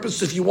practical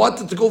purposes, if you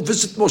wanted to go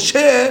visit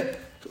Moshe,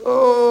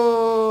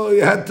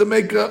 you had to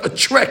make a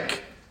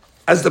trek,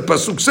 as the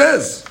pasuk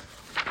says.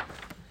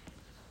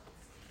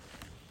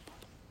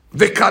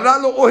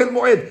 Vekaralo ohel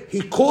moed.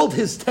 He called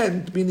his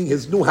tent, meaning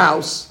his new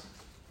house,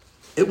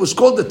 it was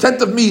called the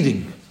tent of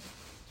meeting.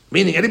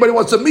 Meaning, anybody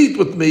wants to meet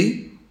with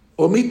me,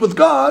 or meet with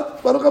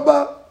God, Baruch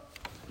haba.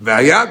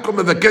 V'haya kol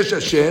mevakesh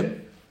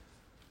Hashem,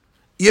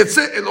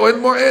 yetzeh el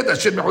ohel moed,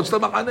 Hashem mechutz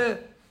lamachaneh.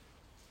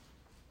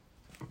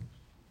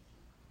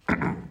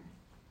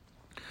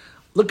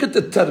 Look at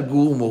the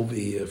Targum over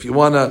here. If you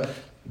want to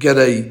get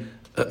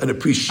an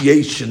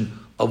appreciation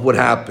of what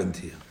happened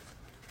here.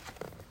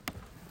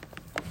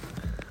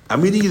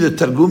 I'm reading you the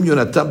Targum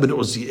Yonatan ben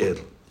Uziel.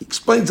 He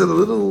explains it a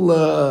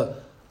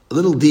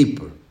little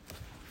deeper.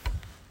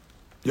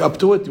 You up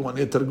to it? You want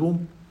to hear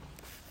Targum?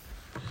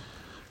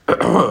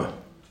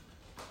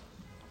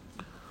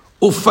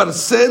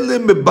 Ufarsele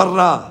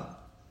mebarra.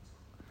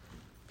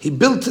 He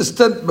built his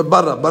tent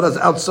mebarra. Barra's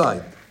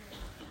outside.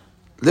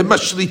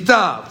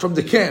 Lemashrita, from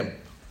the camp.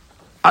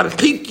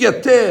 Archik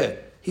yateh.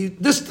 He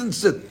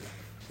distanced it.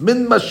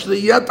 Min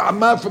mashriyat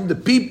amah, from the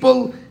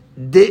people.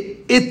 De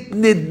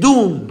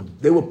itnidun.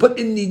 They were put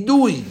in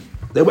nidui.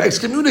 They were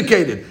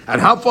excommunicated. And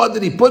how far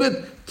did he put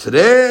it?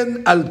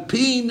 Tren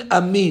alpin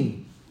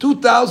amin.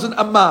 2,000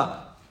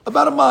 amah.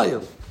 About a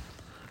mile.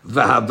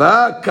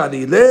 V'hava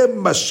karile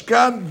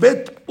mashkan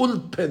bet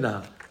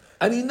ulpena.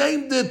 And he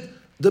named it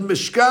the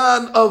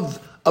Mishkan of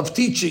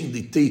teaching,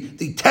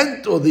 the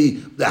tent or the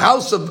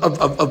house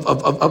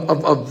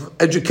of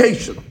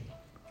education.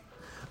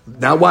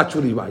 Now watch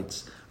what he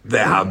writes.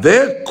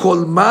 V'haveh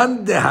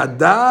kolman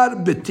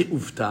dehadar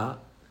b'teufta.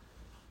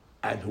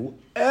 And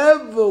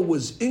whoever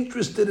was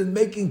interested in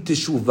making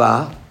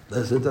teshuvah,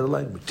 that's the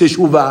language,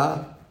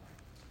 teshuvah,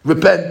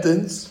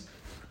 repentance,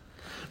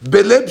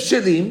 beleb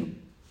shelim,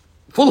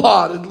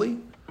 full-heartedly,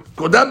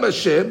 kodam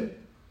Hashem.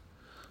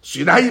 So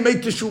you know how you make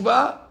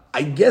teshuvah?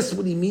 I guess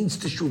what he means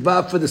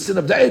teshuvah for the sin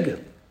of the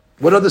egel.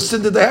 What other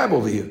sin did they have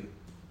over here?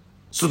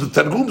 So the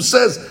Targum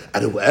says,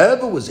 and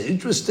whoever was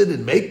interested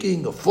in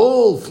making a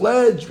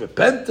full-fledged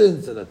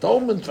repentance and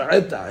atonement for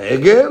et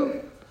egel,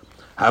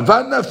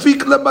 Havana fik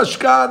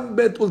lemashkan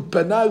bet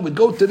ulpana, would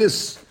go to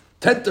this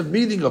tent of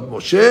meeting of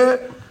Moshe,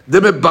 the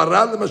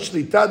mebarra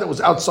lemashrita that was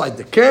outside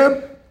the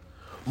camp,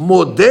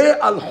 modeh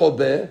al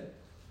chobeh,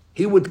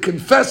 he would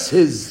confess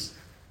his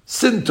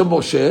sin to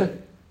Moshe.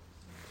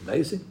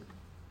 Amazing.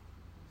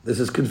 This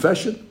is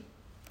confession.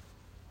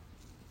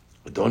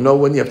 I don't know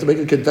when you have to make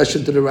a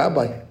confession to the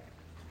rabbi.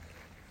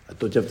 I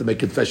thought you have to make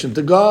confession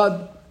to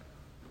God.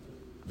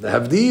 The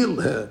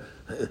Havdil,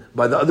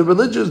 by the other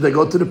religions, they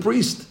go to the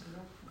priest.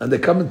 And they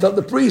come and tell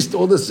the priest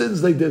all the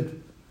sins they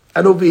did.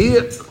 And over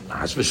here,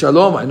 Hash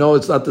v'shalom, I know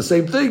it's not the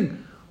same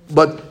thing,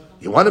 but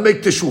you want to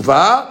make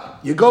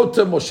teshuvah, you go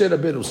to Moshe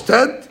Rabbeinu's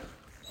tent,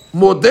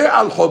 modeh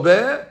al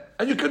chobeh,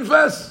 and you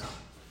confess.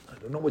 I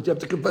don't know what you have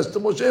to confess to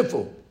Moshe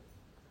for.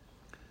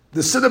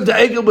 The sin of the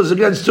egel was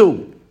against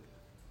who?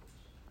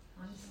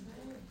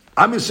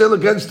 Am Yisrael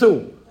against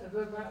who?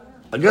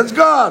 Against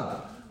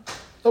God.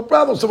 No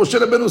problem. So Moshe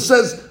Rabbeinu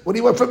says, what do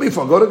you want from me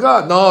for? Go to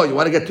God. No, you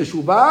want to get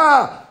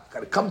teshuvah? Got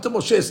to come to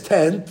Moshe's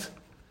tent,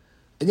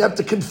 and you have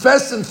to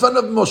confess in front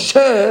of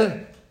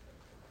Moshe.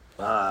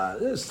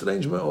 This is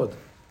strange me'od.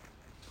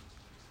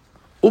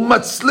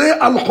 Umatzle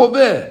al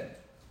chobeh.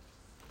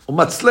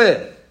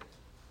 Umatzle.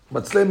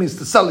 Matzle means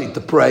to sali, to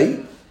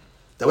pray.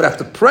 They would have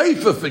to pray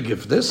for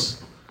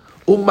forgiveness.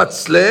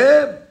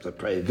 Umatzle, to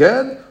pray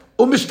again.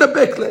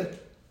 Umishtabekle.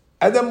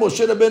 And then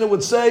Moshe Rabbeinu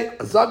would say,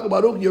 Azak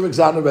Baruch, you're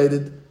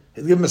exonerated.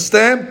 He'd give him a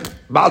stamp.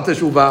 Baal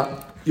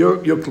teshuvah.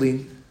 You're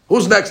clean.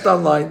 Who's next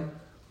online?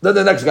 Then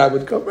the next guy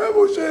would come,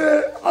 Moshe,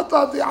 I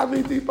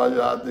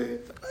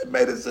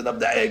made a sin of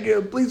the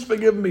egel, please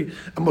forgive me.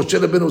 And Moshe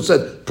Rabbeinu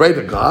said, pray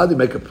to God, you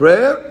make a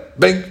prayer,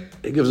 bing,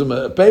 he gives him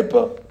a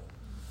paper.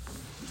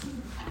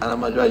 And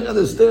I'm trying to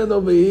understand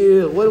over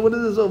here, what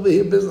is this over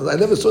here business? I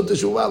never saw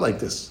teshuvah like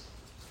this.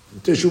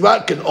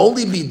 Teshuvah can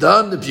only be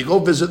done if you go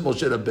visit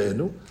Moshe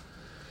Rabbeinu,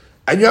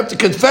 and you have to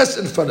confess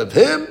in front of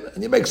him,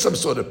 and you make some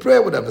sort of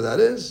prayer, whatever that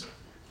is.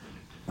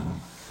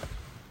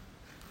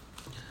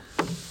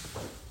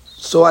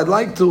 So I'd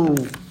like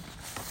to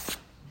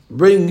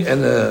bring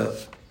in a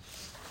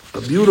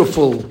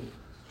beautiful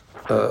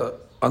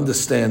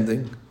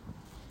understanding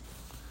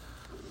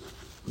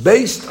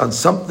based on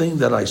something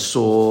that I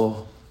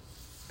saw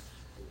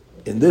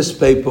in this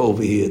paper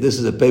over here. This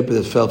is a paper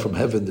that fell from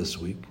heaven this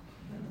week.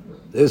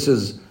 This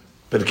is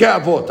Pirkei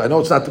Avot. I know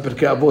it's not the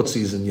Pirkei Avot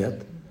season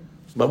yet,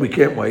 but we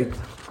can't wait.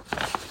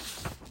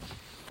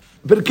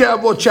 Pirkei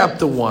Avot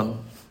chapter 1.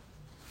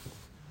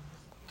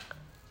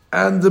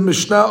 And the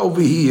Mishnah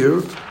over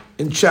here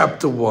in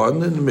chapter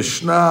 1, in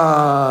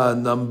Mishnah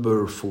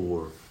number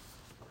 4.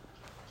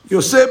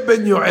 Yosef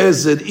ben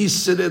Yoezer ish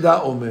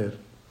Sereda omer,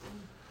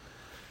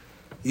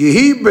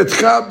 Yehi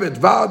betcha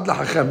betvad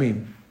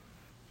lahachamim,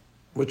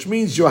 which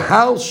means your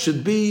house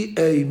should be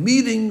a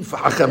meeting for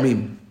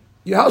hachamim.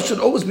 Your house should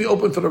always be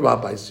open for the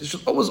rabbis. You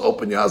should always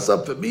open your house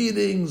up for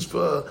meetings,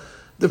 for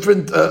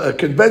different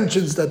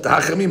conventions that the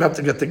hachamim have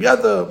to get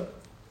together.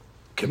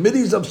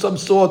 Committees of some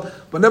sort.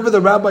 Whenever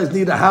the rabbis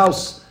need a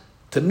house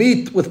to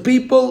meet with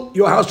people,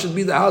 your house should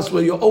be the house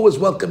where you're always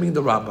welcoming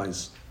the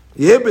rabbis.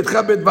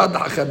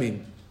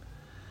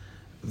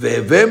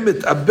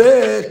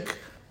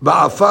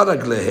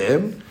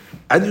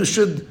 And you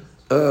should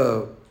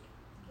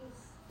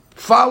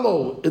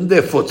follow in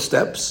their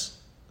footsteps,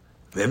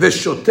 and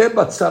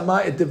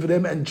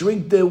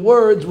drink their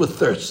words with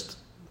thirst.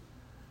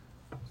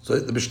 So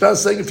the Mishnah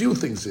is saying a few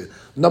things here.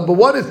 Number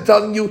one, it's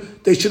telling you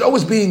they should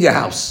always be in your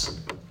house.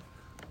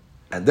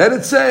 And then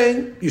it's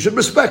saying you should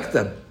respect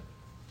them.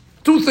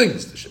 Two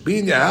things. They should be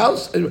in your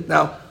house.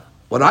 Now,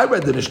 when I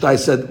read the Mishnah, I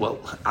said, well,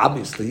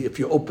 obviously, if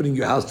you're opening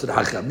your house to the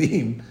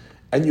Hakamim,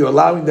 and you're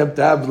allowing them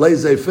to have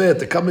laissez-faire,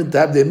 to come in to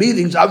have their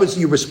meetings,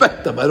 obviously you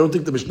respect them. I don't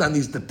think the Mishnah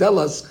needs to tell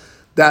us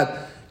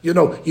that, you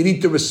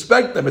need to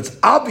respect them. It's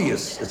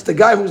obvious. It's the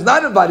guy who's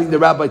not inviting the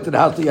rabbi to the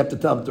house that you have to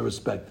tell him to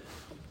respect.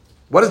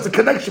 What is the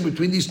connection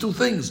between these two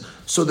things?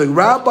 So the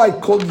rabbi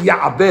called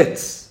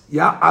Ya'abetz,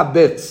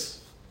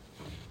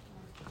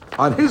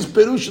 on his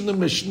Perush in the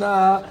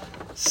Mishnah,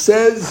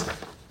 says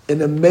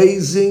an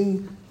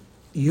amazing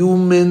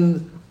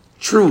human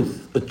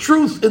truth, a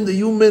truth in the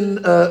human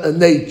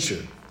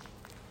nature.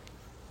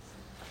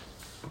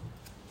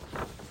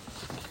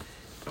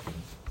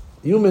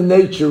 Human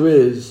nature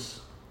is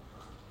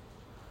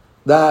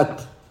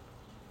that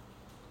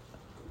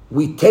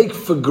we take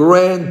for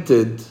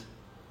granted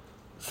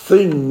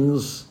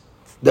things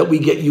that we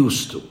get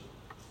used to.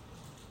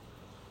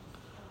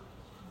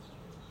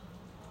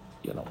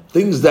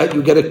 Things that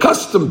you get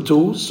accustomed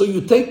to, so you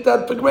take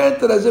that for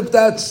granted as if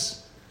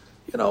that's,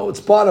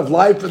 it's part of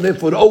life, and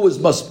therefore it always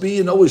must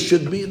be and always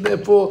should be, and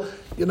therefore,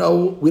 we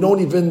don't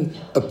even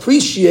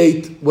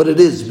appreciate what it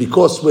is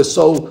because we're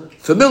so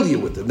familiar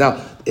with it.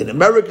 Now, in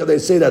America, they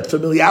say that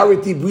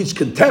familiarity breeds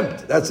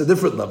contempt. That's a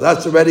different level.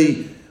 That's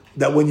already,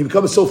 that when you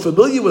become so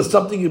familiar with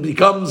something, it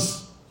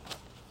becomes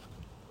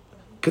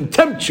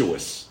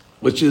contemptuous,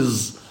 which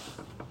is,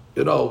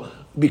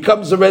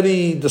 becomes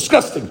already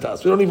disgusting to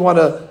us. We don't even want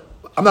to,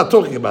 I'm not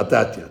talking about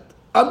that yet.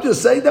 I'm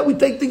just saying that we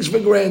take things for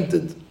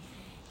granted.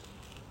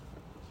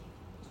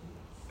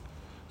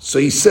 So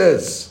he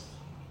says,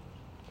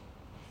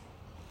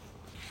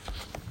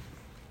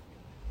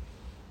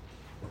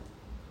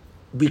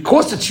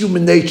 because it's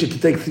human nature to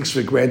take things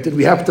for granted,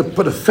 we have to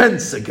put a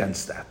fence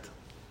against that.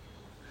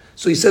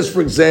 So he says,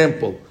 for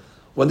example,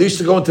 when they used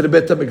to go into the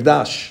Beit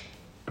HaMikdash,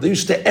 they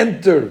used to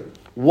enter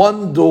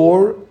one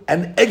door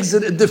and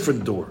exit a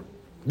different door,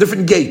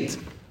 different gate.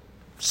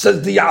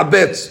 Says the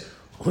Ya'abetz.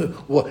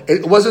 Well,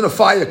 it wasn't a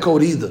fire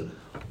code either.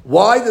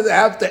 Why did they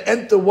have to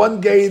enter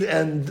one gate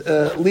and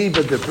leave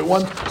a different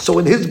one? So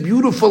in his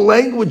beautiful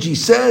language, he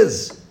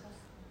says,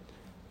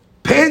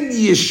 Pen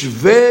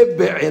yishve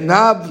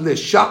be'enav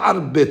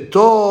le'sha'ar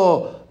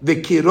beto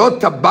ve'kirot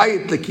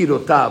habayit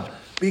le'kirotav.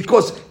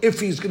 Because if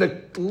he's going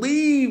to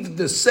leave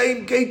the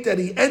same gate that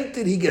he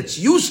entered, he gets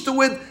used to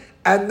it,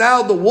 and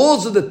now the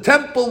walls of the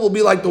temple will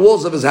be like the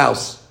walls of his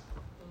house.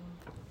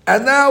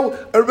 And now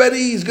already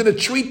he's going to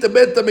treat the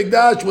Beit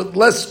HaMikdash with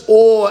less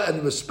awe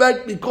and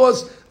respect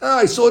because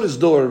I saw this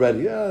door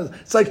already.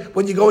 It's like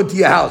when you go into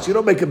your house, you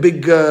don't make a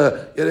big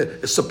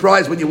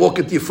surprise when you walk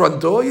into your front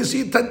door. You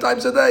see it 10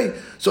 times a day.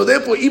 So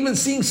therefore, even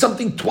seeing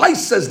something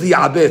twice, says the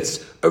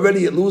Ya'abetz,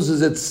 already it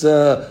loses its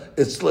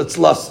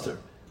luster.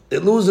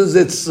 It loses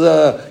its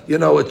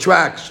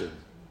attraction.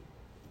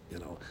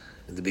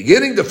 In the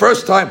beginning, the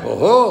first time,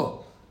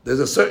 there's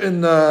a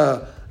certain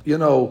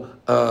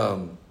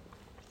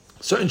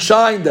certain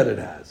shine that it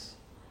has.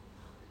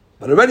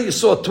 But already you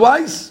saw it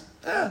twice,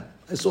 I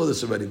saw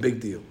this already,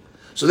 big deal.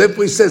 So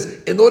therefore he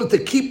says, in order to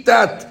keep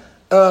that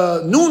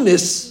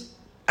newness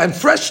and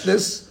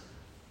freshness,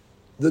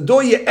 the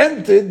door you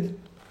entered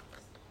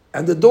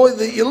and the door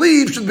that you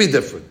leave should be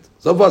different.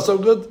 So far, so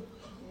good?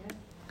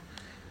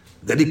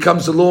 Then he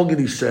comes along and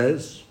he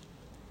says,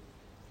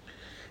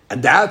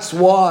 and that's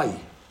why,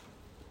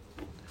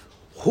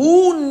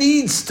 who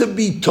needs to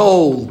be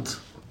told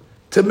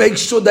to make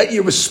sure that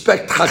you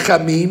respect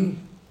Chachamim?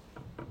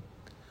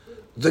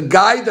 The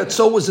guy that's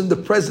always in the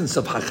presence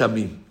of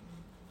Chachamim.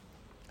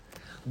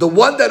 The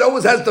one that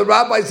always has the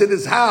rabbis in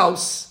his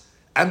house,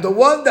 and the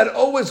one that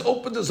always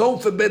opens his home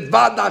for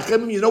Bedvad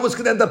Chachamim, you know what's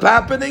going to end up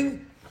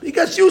happening? He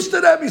gets used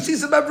to them, he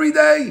sees them every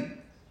day.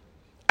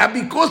 And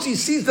because he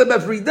sees them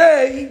every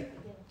day,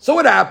 so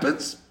what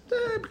happens?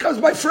 He becomes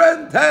my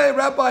friend. Hey,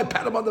 Rabbi,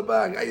 pat him on the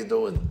back. How you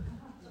doing?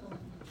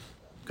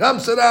 Come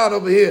sit down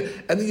over here.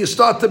 And then you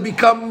start to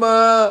become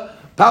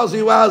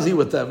palsy-wowsy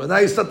with them. And now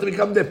you start to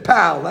become their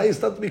pal. Now you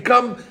start to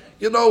become,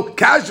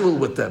 casual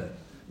with them.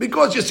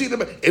 Because you see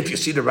them, if you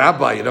see the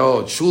rabbi,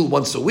 shul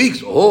once a week,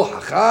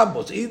 hacham,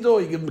 mos'ido,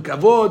 you give him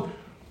kavod.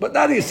 But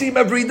now you see him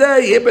every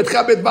day.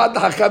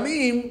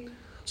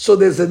 So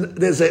there's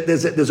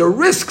a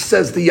risk,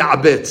 says the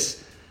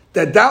Ya'abetz,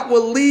 that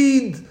will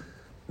lead,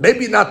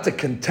 maybe not to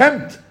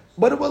contempt,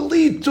 but it will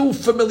lead to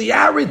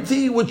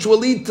familiarity, which will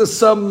lead to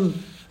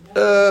some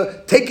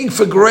taking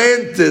for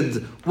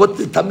granted what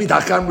the Talmid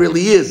Hakam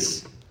really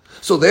is.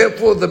 So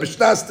therefore the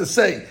Mishnah has to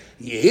say,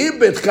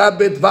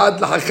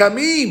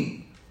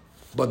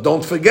 but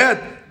don't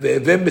forget,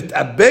 don't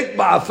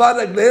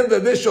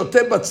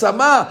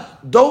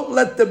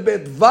let the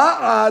Bet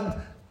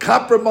Va'ad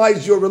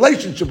compromise your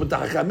relationship with the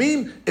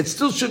Hakamim. It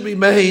still should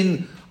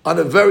remain on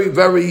a very,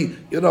 very,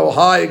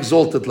 high,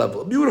 exalted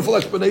level. A beautiful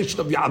explanation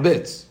of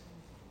Ya'abetz.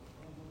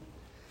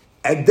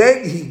 And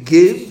then he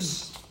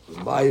gives,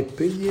 in my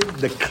opinion,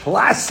 the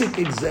classic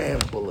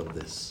example of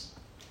this.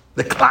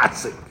 The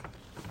classic.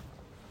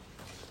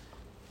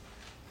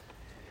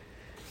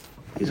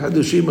 His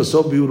Hadushim are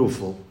so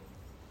beautiful.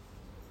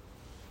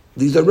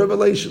 These are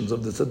revelations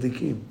of the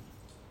tzaddikim.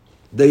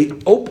 They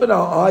open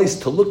our eyes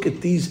to look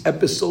at these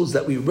episodes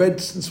that we read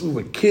since we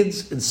were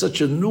kids in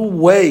such a new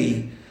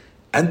way.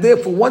 And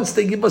therefore, once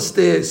they give us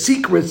their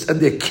secrets and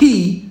their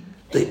key,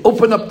 they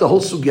open up the whole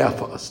sugya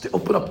for us. They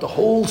open up the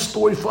whole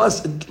story for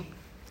us and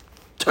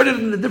turn it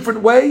in a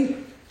different way.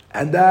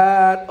 And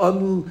that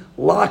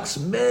unlocks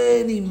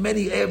many,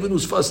 many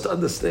avenues for us to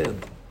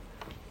understand.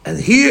 And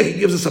here he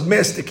gives us a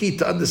master key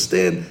to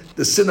understand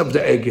the sin of the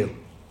Egel,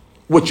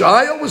 which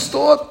I always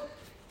thought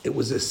it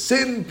was a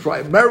sin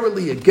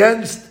primarily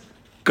against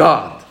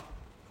God.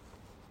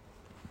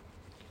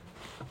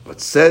 But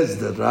says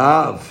the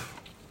Rav,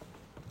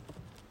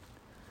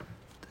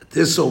 that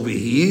this over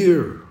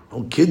here,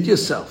 don't kid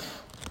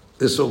yourself,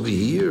 this over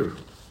here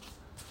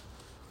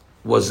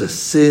was a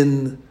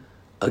sin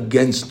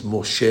against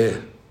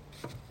Moshe.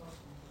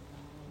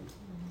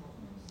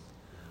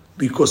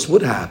 Because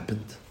what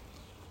happened?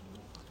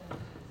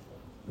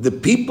 The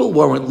people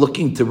weren't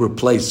looking to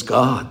replace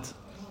God.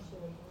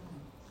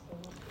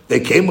 They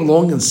came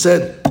along and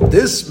said,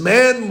 this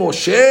man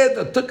Moshe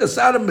that took us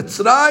out of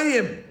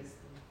Mitzrayim,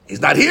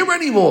 he's not here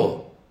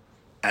anymore.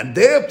 And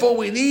therefore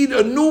we need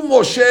a new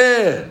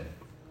Moshe.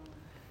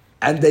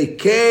 And they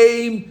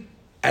came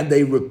and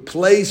they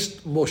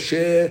replaced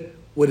Moshe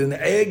with an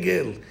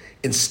Egel.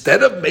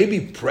 Instead of maybe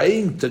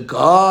praying to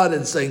God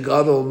and saying,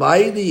 God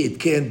Almighty, it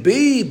can't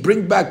be,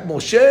 bring back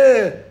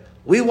Moshe.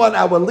 We want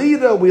our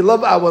leader. We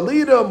love our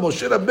leader.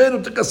 Moshe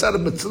Rabbeinu took us out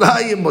of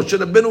Mitzrayim. Moshe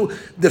Rabbeinu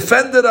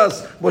defended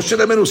us. Moshe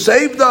Rabbeinu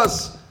saved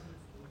us.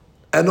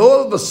 And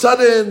all of a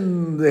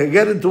sudden, they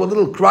get into a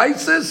little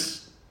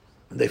crisis.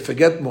 And they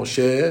forget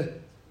Moshe.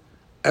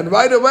 And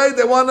right away,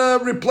 they want to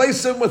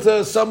replace him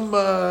with some,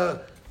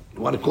 you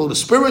want to call it a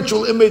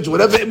spiritual image,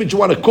 whatever image you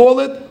want to call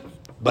it.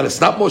 But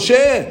it's not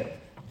Moshe.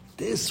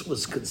 This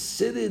was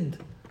considered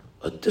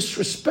a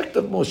disrespect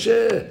of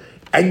Moshe.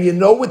 And you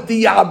know what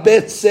the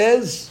Ya'abet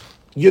says?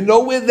 You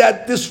know where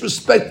that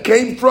disrespect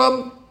came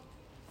from?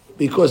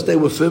 Because they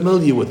were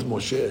familiar with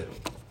Moshe.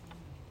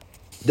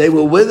 They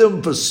were with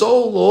him for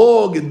so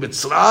long in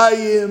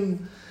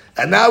Mitzrayim,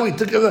 and now he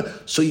took him.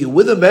 So you're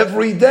with him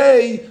every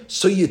day,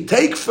 so you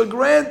take for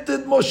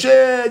granted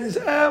Moshe. And you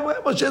say,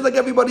 Moshe is like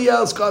everybody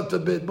else, God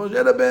forbid. Moshe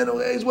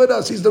Rabbeinu, he's with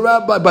us, he's the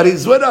rabbi, but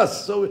he's with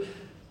us. So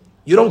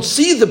you don't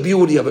see the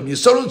beauty of him. You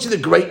so don't see the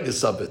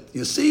greatness of it.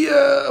 You see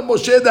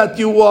Moshe that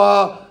you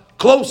are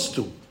close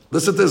to.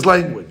 Listen to his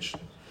language.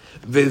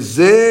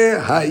 V'zeh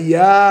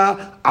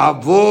haya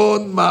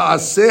avon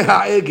ma'aseh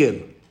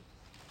ha'egel.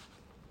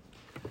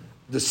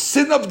 The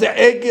sin of the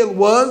Egel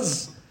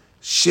was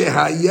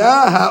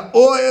shehaya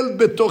ha'oel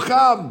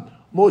betocham.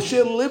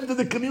 Moshe lived in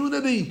the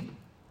community.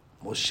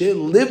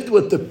 Moshe lived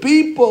with the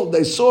people.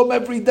 They saw him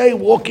every day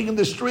walking in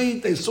the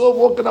street. They saw him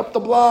walking up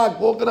the block,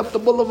 walking up the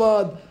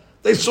boulevard.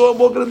 They saw him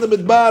walking in the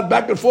midbar,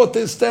 back and forth to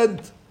his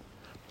tent.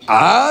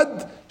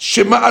 Ad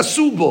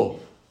shema'asubo.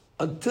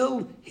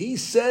 Until he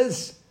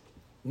says,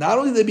 not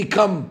only they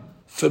become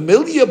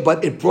familiar,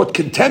 but it brought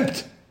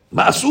contempt.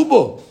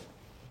 Ma'asubo.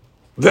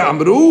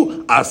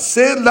 Ve'amru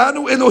aser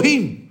lanu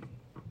Elohim.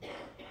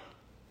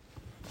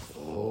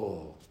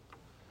 Oh.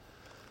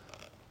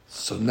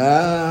 So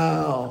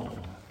now,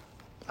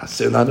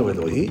 aser lanu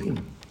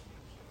Elohim.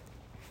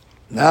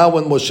 Now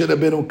when Moshe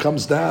Rabbeinu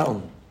comes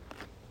down,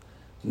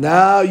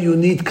 now you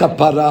need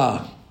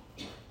kapara.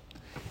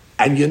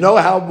 And you know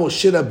how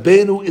Moshe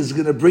Rabbeinu is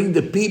going to bring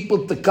the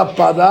people to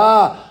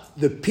kapara?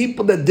 The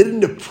people that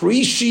didn't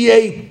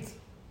appreciate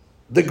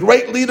the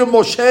great leader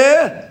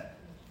Moshe?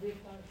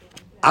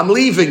 I'm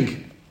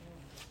leaving.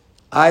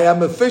 I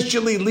am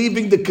officially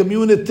leaving the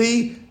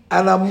community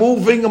and I'm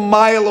moving a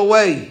mile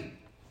away.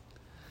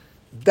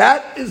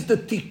 That is the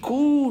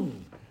tikkun.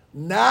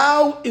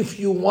 Now if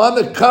you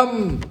want to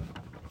come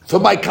for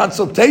my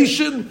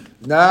consultation,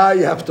 now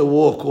you have to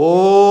walk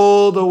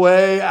all the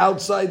way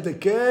outside the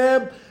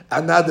camp.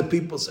 And now the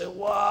people say,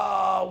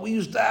 wow, we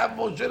used to have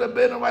Moshe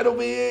Rabbeinu right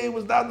over here. He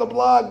was down the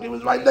block. He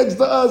was right next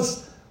to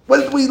us.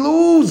 What did we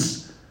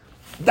lose?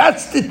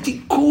 That's the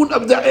tikkun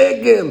of the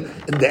Egel.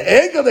 And the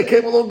Egel, they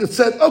came along and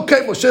said,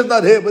 okay, Moshe's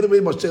not here. What do we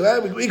mean,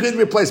 Moshe? We can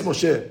replace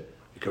Moshe.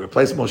 We can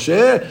replace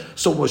Moshe.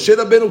 So Moshe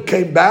Rabbeinu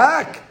came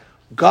back.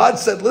 God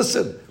said,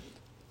 listen,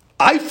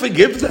 I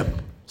forgive them.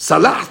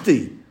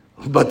 Salahti.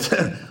 But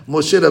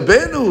Moshe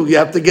Rabbeinu, you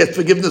have to get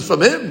forgiveness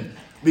from him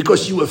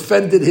because you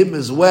offended him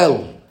as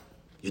well.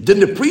 You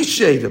didn't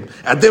appreciate him.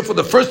 And therefore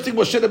the first thing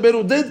Moshe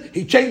Rabbeinu did,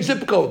 he changed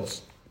zip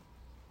codes.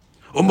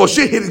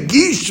 ומשה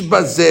הרגיש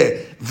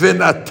בזה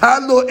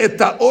ונתן לו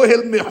את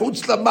האוהל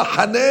מחוץ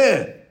למחנה.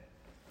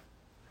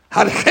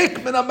 הרחק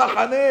מן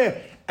המחנה.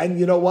 And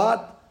you know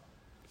what?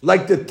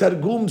 Like the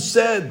Targum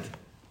said,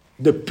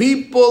 the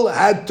people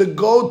had to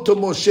go to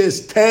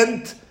Moshe's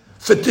tent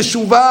for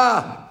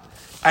teshuvah.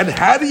 And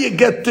how do you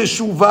get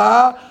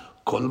teshuvah?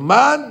 כל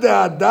מן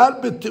דהדר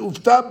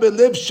בתעובתה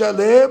בלב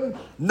שלם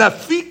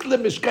נפיק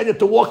למשכן. You have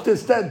to walk to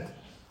his tent.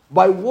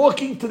 By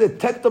walking to the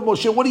tent of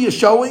Moshe, what are you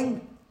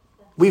showing?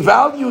 We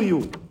value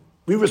you.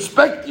 We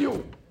respect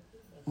you.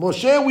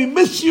 Moshe, we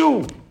miss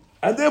you.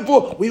 And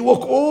therefore, we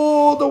walk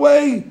all the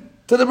way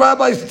to the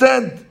rabbi's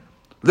tent,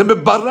 the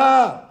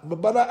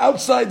mebara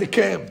outside the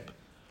camp.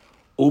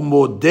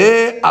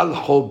 Umodeh al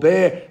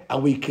chobeh,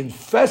 and we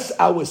confess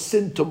our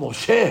sin to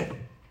Moshe.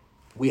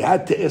 We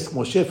had to ask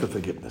Moshe for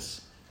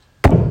forgiveness.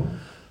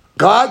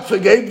 God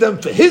forgave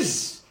them for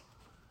his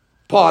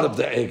part of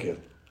the egel,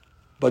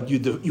 but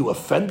you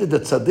offended the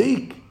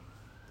tzaddik,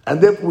 and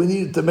therefore we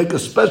needed to make a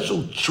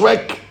special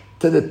trek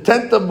to the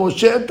tent of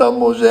Moshe.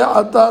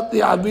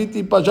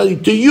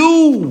 To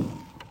you,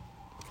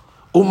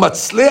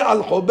 umatzle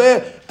al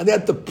chobeh, and they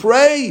had to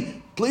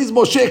pray, please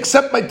Moshe,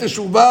 accept my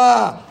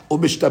teshuvah.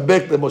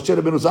 Umishtabek, the Moshe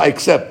Rabbeinu said, I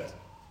accept.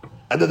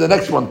 And then the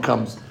next one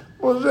comes.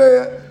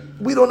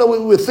 Moshe, we don't know what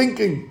we were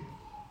thinking.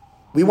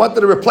 We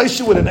wanted to replace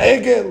you with an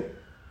egel.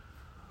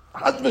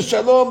 Haz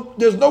v'shalom,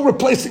 there's no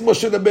replacing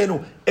Moshe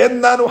Rabbeinu.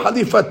 En lanu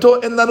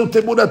halifato, en lanu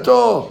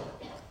temunato.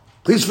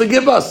 Please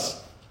forgive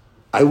us.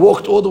 I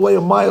walked all the way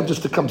a mile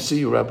just to come see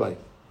you, Rabbi.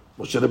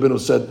 Moshe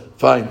Rabbeinu said,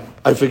 fine,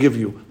 I forgive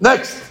you.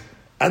 Next.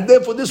 And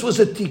therefore this was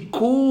a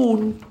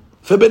tikkun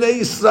for Bnei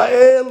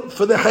Israel,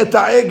 for the Het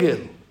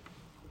HaEgel.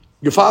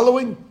 You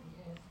following?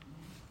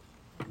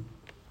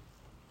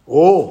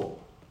 Oh.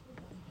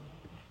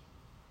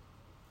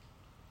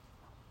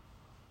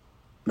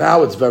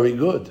 Now it's very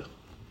good.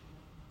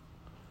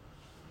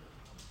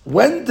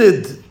 When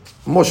did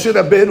Moshe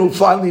Rabbeinu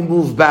finally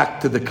move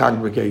back to the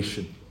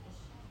congregation?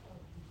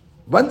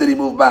 When did he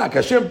move back?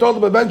 Hashem told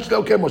him eventually,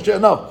 okay, Moshe,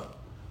 enough.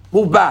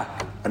 Move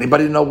back.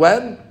 Anybody know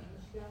when?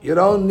 You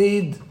don't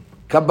need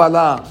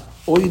Kabbalah.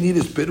 All you need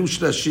is Perush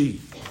Rashi.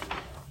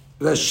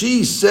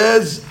 Rashi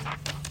says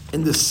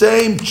in the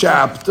same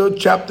chapter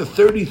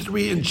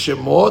 33 in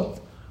Shemot,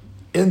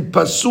 in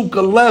Pasuk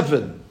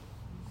 11,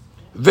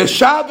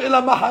 Veshav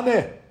el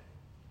Mahaneh.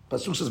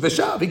 Pasuk says,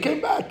 Veshav, he came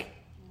back.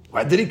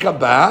 Why did he come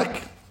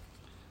back?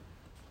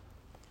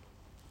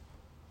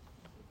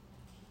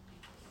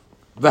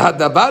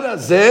 והדבר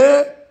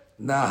הזה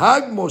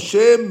נהג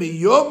משה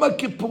מיום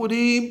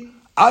הכיפורים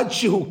עד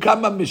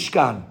שהוקם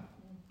המשכן.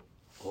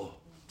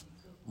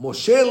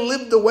 Moshe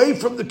lived away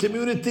from the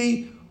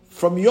community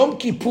from Yom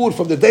Kippur,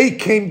 from the day he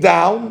came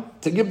down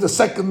to give the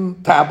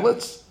second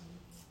tablets.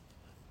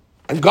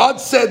 And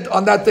God said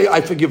on that day, I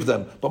forgive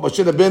them. But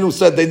Moshe Rabbeinu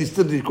said, they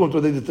still did what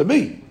they did to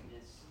me.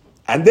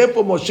 And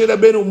therefore Moshe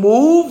Rabbeinu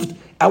moved.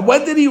 And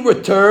when did he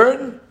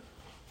return?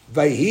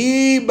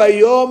 Vayhi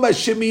bayom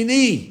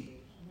hashemini.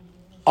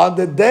 On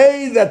the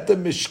day that the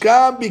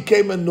Mishkan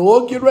became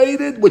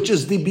inaugurated, which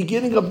is the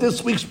beginning of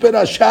this week's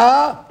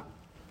Perashah,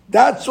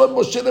 that's when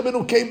Moshe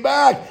Rabbeinu came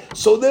back.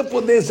 So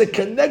therefore there's a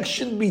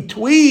connection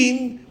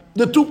between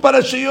the two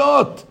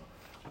parashayot.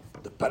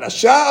 The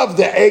parashah of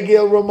the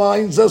Egel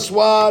reminds us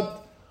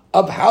what?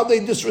 Of how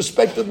they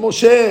disrespected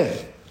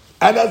Moshe.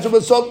 And as a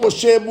result,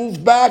 Moshe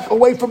moved back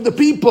away from the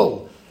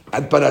people.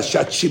 And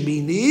Parashat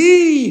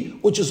Shemini,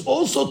 which is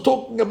also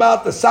talking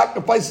about the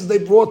sacrifices they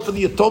brought for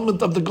the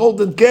atonement of the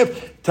golden calf,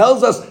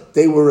 tells us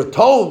they were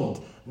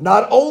atoned,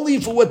 not only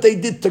for what they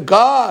did to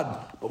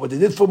God, but what they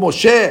did for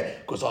Moshe.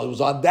 Because it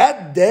was on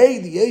that day,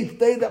 the 8th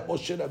day, that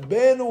Moshe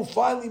Rabbeinu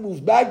finally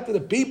moved back to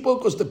the people,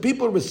 because the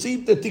people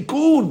received the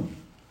tikkun.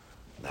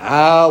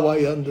 Now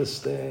I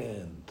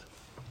understand.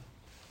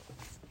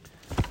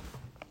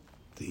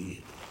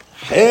 The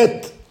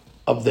head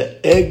of the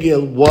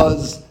Egel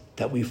was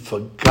that we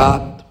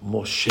forgot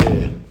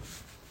Moshe.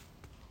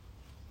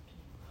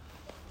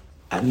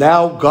 And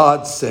now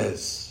God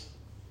says,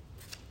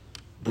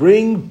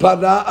 bring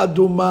para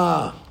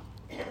aduma.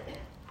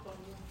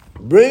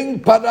 Bring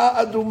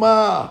para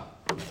aduma.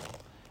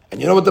 And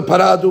you know what the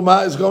para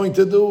aduma is going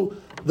to do?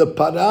 The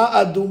para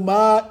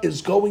aduma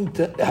is going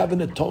to have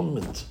an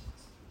atonement.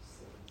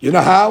 You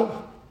know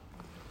how?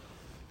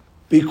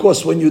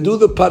 Because when you do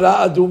the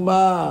para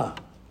aduma,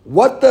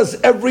 what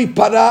does every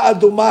para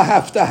aduma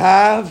have to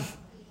have?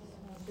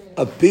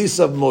 A piece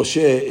of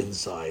Moshe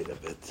inside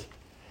of it.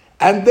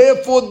 And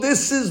therefore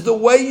this is the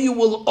way you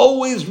will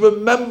always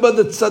remember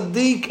the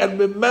tzaddik and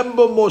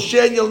remember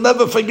Moshe, and you'll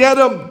never forget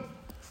him.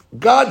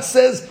 God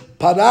says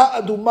para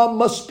aduma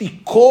must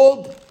be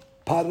called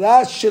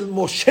para shel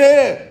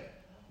Moshe,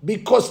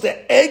 because the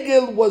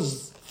Egel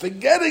was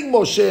forgetting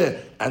Moshe.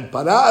 And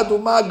para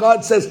aduma,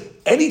 God says,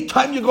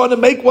 anytime you're going to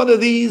make one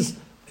of these,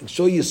 make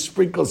sure you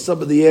sprinkle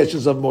some of the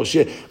ashes of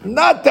Moshe.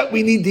 Not that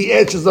we need the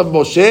ashes of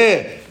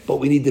Moshe, but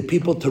we need the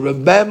people to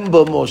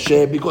remember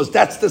Moshe, because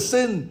that's the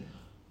sin.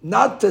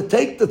 Not to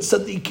take the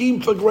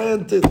tzaddikim for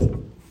granted.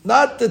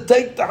 Not to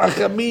take the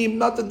hachamim,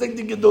 not to take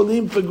the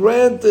gedolim for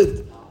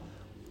granted.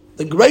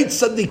 The great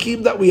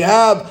tzaddikim that we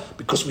have,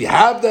 because we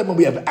have them and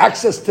we have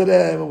access to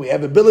them and we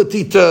have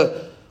ability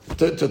to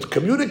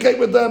communicate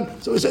with them.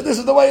 So we say, this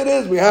is the way it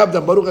is. We have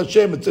them. Baruch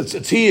Hashem,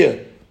 it's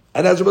here.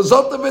 And as a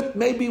result of it,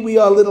 maybe we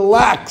are a little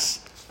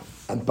lax.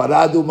 And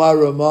Paraduma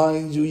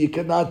reminds you, you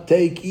cannot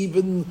take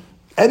even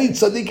any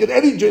tzaddik in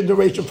any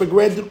generation for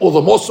granted, or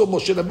the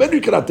Moshe Rabbeinu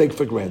you cannot take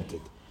for granted.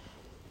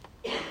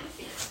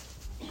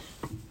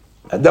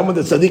 And then when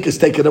the tzaddik is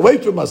taken away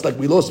from us, like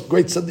we lost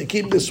great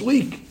tzaddikim this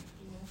week,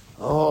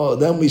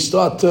 then we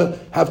start to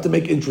have to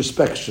make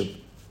introspection.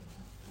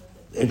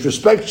 The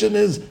introspection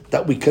is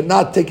that we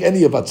cannot take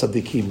any of our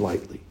tzaddikim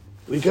lightly.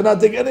 We cannot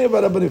take any of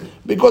our rabbanim,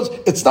 because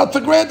it's not for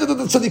granted that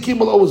the tzaddikim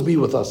will always be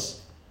with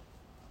us.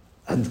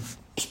 And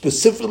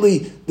specifically,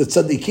 the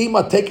tzaddikim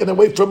are taken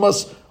away from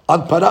us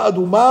on Para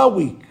Adumah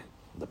week.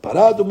 The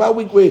Para Adumah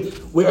week,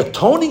 we're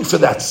atoning for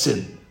that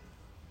sin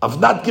of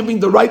not giving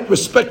the right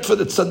respect for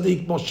the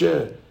tzaddik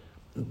Moshe.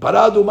 And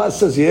Para Adumah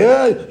says,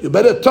 yeah, you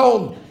better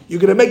atone. You're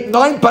going to make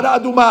 9 Para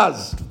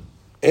Adumahs.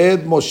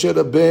 Add Moshe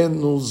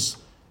Rabbeinu's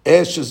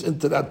ashes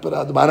into that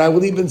Para Adumah. And I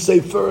will even say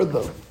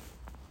further.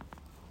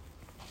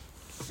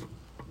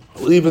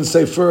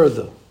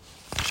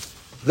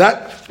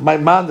 That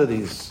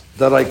Maimonides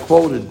that I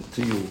quoted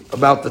to you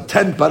about the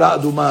 10 Para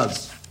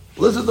Adumahs,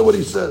 listen to what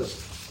he says.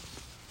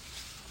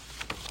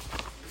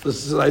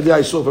 This is an idea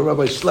I saw from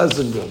Rabbi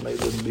Schlesinger, may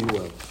it be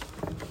well.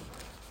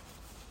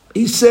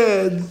 He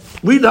said,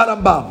 read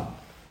Harambam.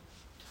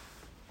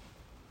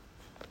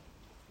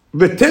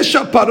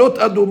 ותשע פרות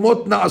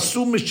אדומות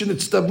נעשו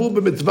משנצטוו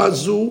במצווה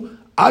זו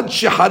עד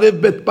שחרב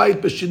בית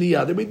בית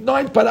בשנייה. There were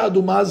 9 Para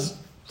Adumahs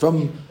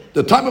from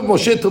the time of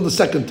Moshe till the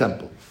second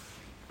temple.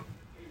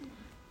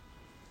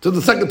 Till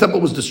the second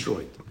temple was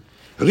destroyed.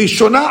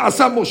 Rishona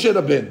asa Moshe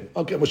Rabbeinu.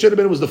 Okay, Moshe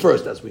Rabbeinu was the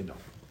first, as we know.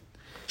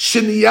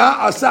 Shniya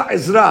asa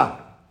Ezra.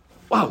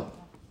 Wow.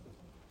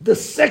 The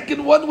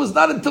second one was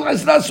not until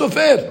Ezra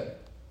Sofer.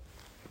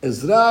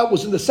 Ezra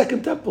was in the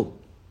second temple.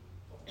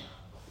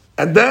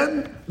 And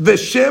then,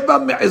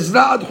 Vesheva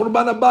me'ezra ad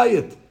Churban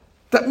Abayit.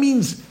 That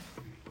means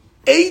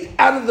 8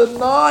 out of the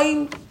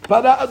 9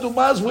 Para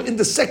Adumahs were in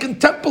the second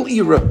temple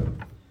era.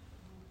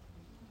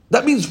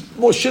 That means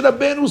Moshe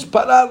Rabbeinu's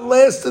Para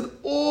lasted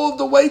all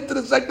the way to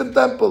the second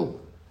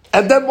temple.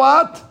 And then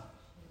what?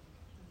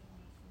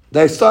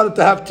 They started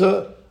to have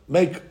to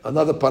make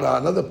another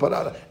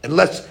Para.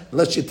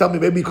 Unless you tell me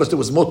maybe because there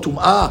was more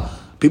Tum'ah,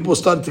 people were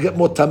starting to get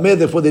more Tameh,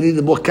 therefore they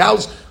needed more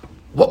cows.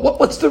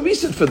 What's the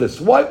reason for this?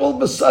 Why all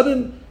of a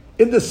sudden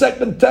in the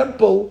second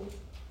temple,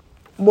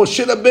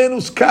 Moshe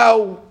Rabbeinu's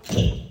cow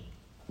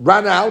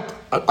ran out?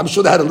 I'm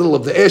sure they had a little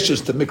of the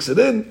ashes to mix it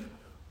in,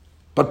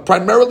 but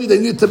primarily they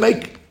needed to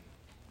make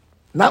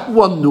not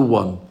 1 new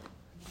one,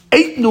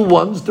 8 new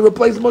ones to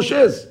replace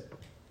Moshe's.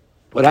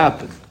 What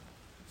happened?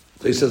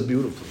 So he says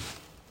beautifully.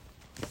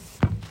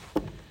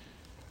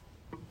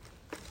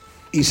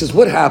 He says,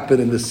 what happened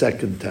in the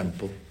second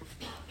temple?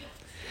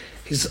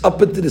 He's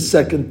up into the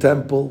second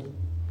temple.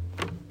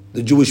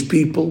 The Jewish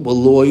people were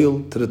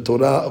loyal to the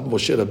Torah of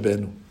Moshe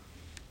Rabbeinu.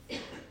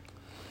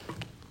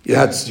 You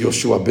had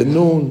Yoshua ben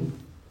Nun,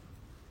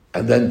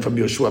 and then from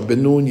Yoshua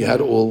ben Nun you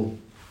had all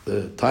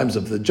the times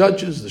of the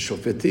judges, the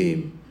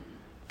Shofetim,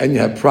 and you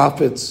had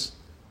prophets,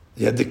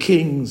 you had the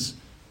kings.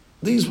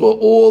 These were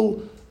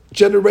all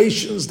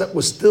generations that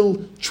were still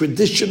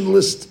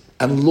traditionalist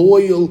and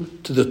loyal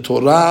to the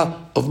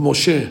Torah of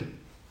Moshe.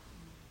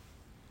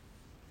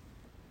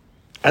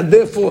 And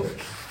therefore,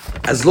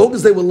 as long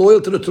as they were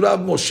loyal to the Torah of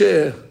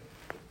Moshe,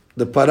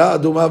 the Para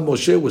Adumah of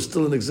Moshe was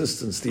still in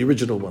existence, the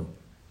original one.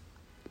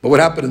 But what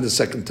happened in the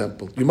second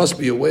temple? You must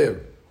be aware.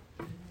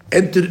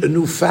 Entered a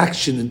new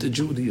faction into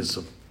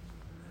Judaism.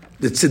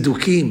 The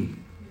Tzedukim.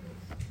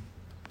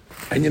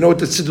 And you know what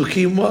the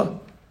Tzedukim were?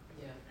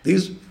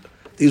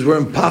 These were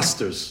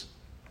imposters.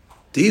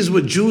 These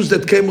were Jews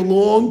that came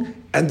along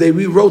and they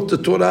rewrote the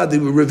Torah. They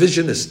were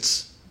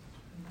revisionists.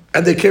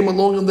 And they came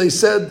along and they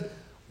said,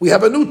 we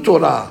have a new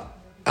Torah,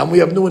 and we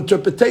have new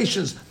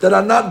interpretations that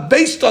are not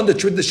based on the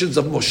traditions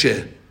of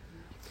Moshe.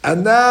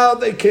 And now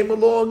they came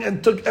along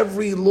and took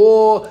every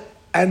law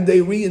and they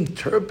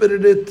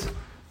reinterpreted it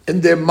in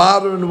their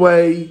modern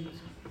way.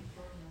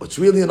 It's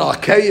really an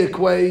archaic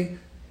way,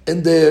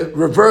 in their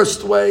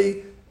reversed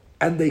way.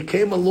 And they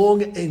came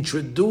along and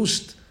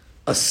introduced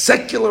a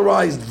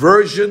secularized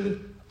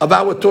version of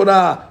our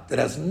Torah that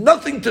has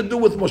nothing to do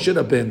with Moshe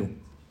Rabbeinu.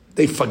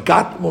 They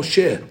forgot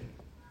Moshe.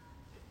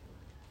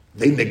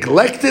 They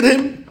neglected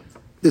him.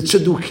 The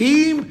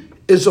Tzedukim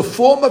is a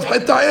form of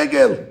Chet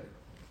HaEgel.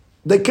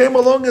 They came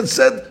along and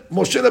said,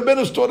 Moshe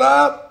Rabbeinu's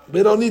Torah,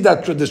 we don't need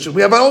that tradition.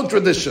 We have our own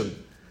tradition.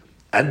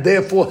 And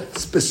therefore,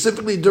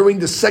 specifically during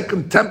the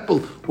second temple,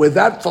 where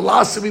that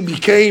philosophy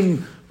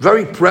became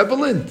very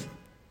prevalent,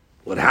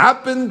 what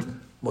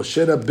happened?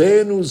 Moshe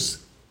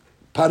Rabbeinu's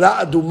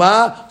Para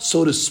Adumah,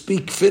 so to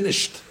speak,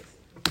 finished.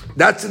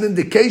 That's an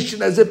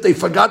indication as if they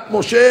forgot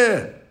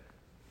Moshe.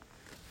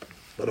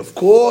 But of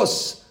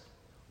course,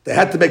 they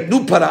had to make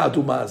new Para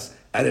Adumahs.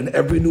 And in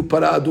every new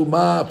Para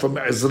Adumah, from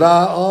Ezra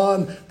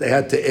on, they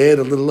had to add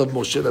a little of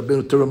Moshe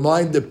Rabbeinu to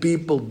remind the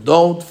people,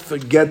 don't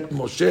forget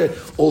Moshe.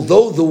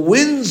 Although the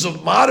winds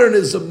of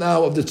modernism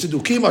now, of the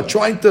Tzedukim, are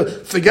trying to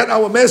forget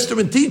our master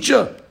and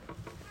teacher.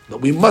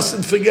 But we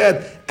mustn't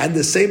forget. And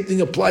the same thing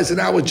applies in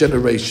our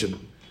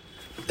generation.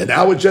 In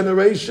our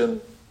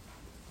generation,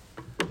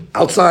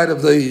 outside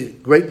of the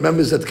great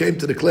members that came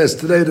to the class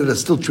today that are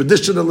still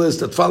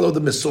traditionalists, that follow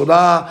the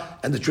Mesorah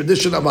and the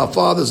tradition of our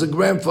fathers and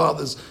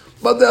grandfathers,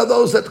 but there are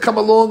those that come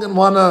along and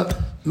want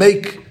to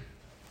make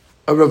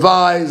a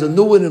revise, a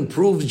new and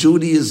improved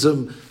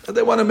Judaism, and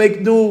they want to make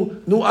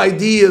new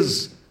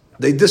ideas.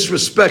 They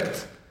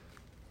disrespect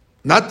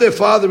not their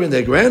father and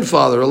their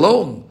grandfather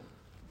alone.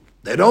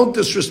 They don't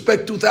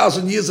disrespect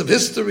 2,000 years of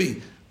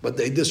history, but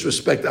they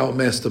disrespect our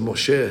master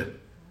Moshe.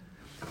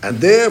 And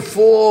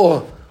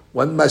therefore,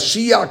 when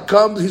Mashiach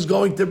comes, he's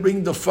going to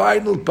bring the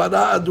final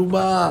Para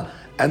Aduma.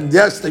 And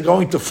yes, they're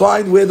going to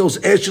find where those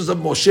ashes of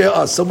Moshe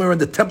are, somewhere in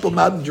the Temple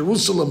Mount in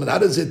Jerusalem, and Har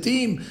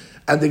Zetim,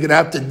 and they're going to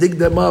have to dig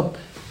them up,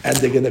 and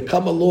they're going to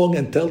come along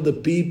and tell the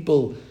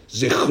people,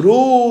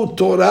 Zichru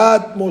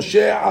Torat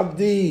Moshe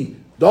Avdi.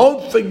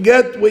 Don't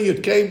forget where you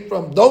came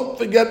from. Don't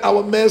forget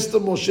our master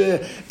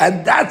Moshe.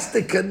 And that's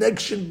the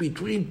connection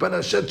between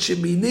Parashat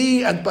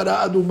Shemini and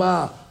Para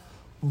Aduma.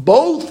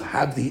 Both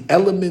have the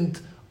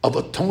element of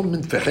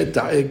atonement for Chet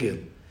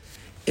HaEgel.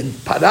 In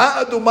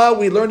Para Aduma,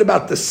 we learn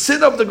about the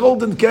sin of the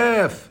golden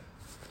calf.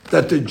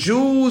 That the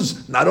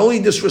Jews not only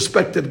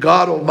disrespected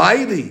God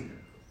Almighty,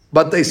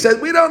 but they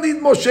said, we don't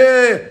need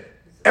Moshe.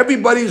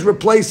 Everybody's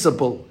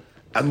replaceable.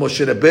 And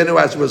Moshe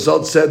Rabbeinu, as a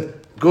result,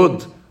 said,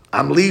 good,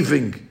 I'm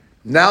leaving.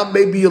 Now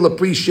maybe you'll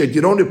appreciate.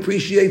 You don't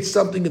appreciate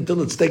something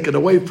until it's taken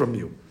away from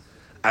you.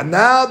 And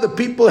now the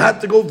people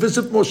had to go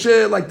visit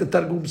Moshe, like the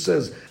Targum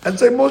says, and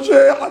say, Moshe,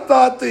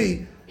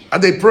 Hatati.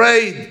 And they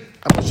prayed.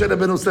 And Moshe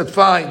Rabbeinu said,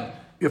 fine,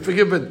 you're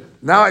forgiven.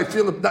 Now I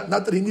feel, not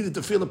that he needed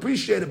to feel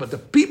appreciated, but the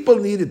people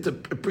needed to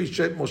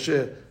appreciate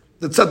Moshe,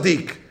 the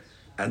tzaddik.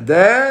 And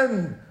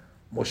then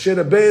Moshe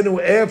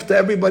Rabbeinu, after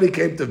everybody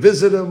came to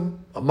visit him,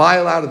 a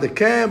mile out of the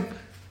camp,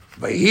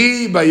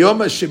 Vayi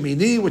Bayom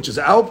HaShemini, which is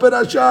our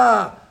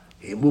parasha,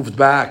 he moved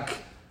back,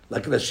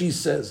 like Rashi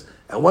says.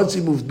 And once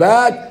he moved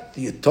back,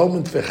 the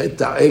atonement for Chet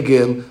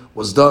HaEgel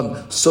was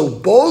done. So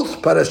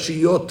both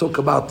parashiyot talk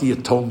about the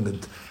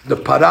atonement. The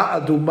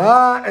Para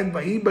Aduma and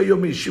Vayi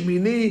Bayom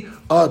HaShemini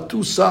are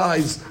two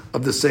sides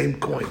of the same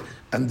coin.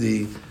 And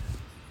the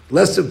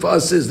lesson for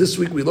us is, this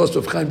week we lost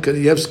Rav Chaim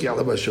Kanievsky,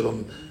 Alav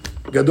Shalom,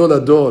 Gadol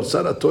Ador,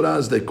 Sar Torah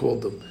as they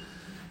called them.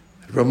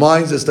 It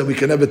reminds us that we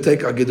can never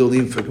take our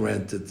Gedolim for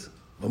granted.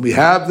 When we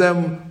have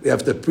them, we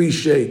have to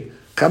appreciate.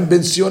 Kam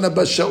Ben Siona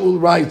Bas Shaul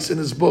writes in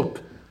his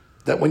book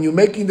that when you're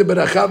making the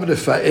Beracha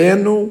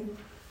Refa'enu,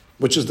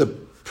 which is the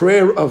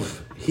prayer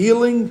of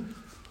healing,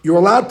 you're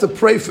allowed to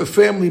pray for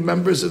family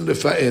members in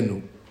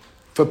Refa'enu,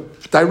 for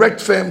direct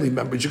family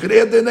members. You can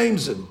add their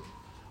names in.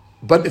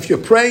 But if you're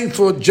praying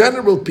for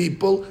general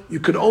people, you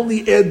can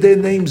only add their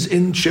names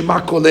in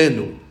Shema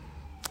Kolenu.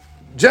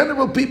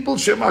 General people,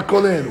 Shema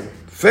Kolenu.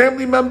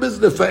 Family members,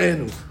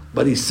 Refa'enu.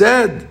 But he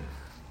said,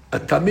 a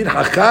Tamir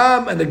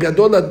Hakam and a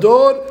Gadol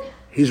Ador,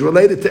 he's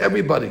related to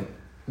everybody.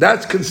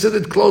 That's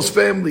considered close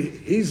family.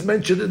 He's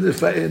mentioned in the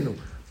Fa'enu.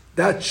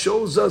 That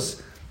shows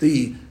us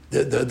the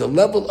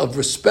level of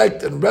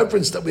respect and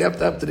reverence that we have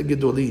to the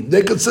Gedolim.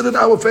 They're considered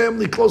our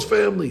family, close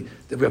family.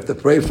 Then we have to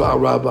pray for our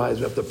rabbis.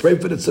 We have to pray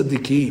for the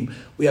tzaddikim.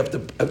 We have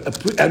to,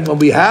 and when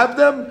we have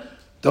them,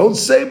 don't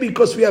say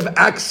because we have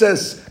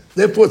access,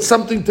 therefore it's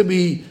something to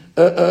be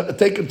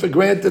taken for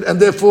granted, and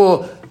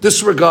therefore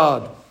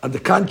disregard. On the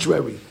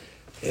contrary,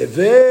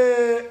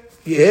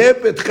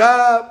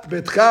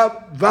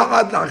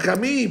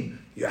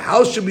 your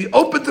house should be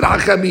open to the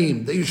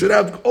Hachamim, that you should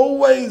have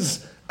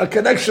always a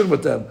connection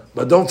with them.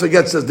 But don't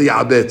forget, says the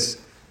Abetz,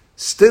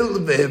 still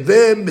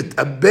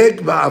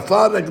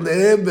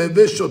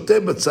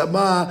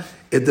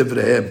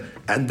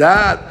and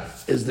that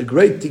is the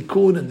great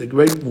tikkun and the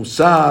great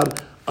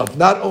musar of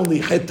not only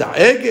Chet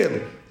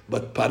HaEgel,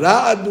 but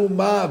Para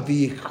Aduma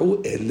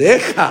v'yikhu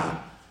elecha.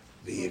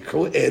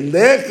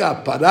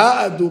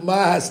 Para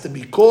Aduma has to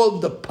be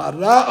called the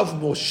Para of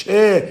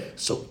Moshe.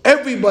 So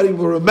everybody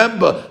will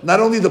remember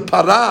not only the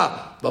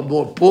Para, but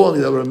more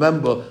importantly, they'll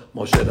remember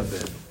Moshe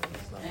Rabbeinu.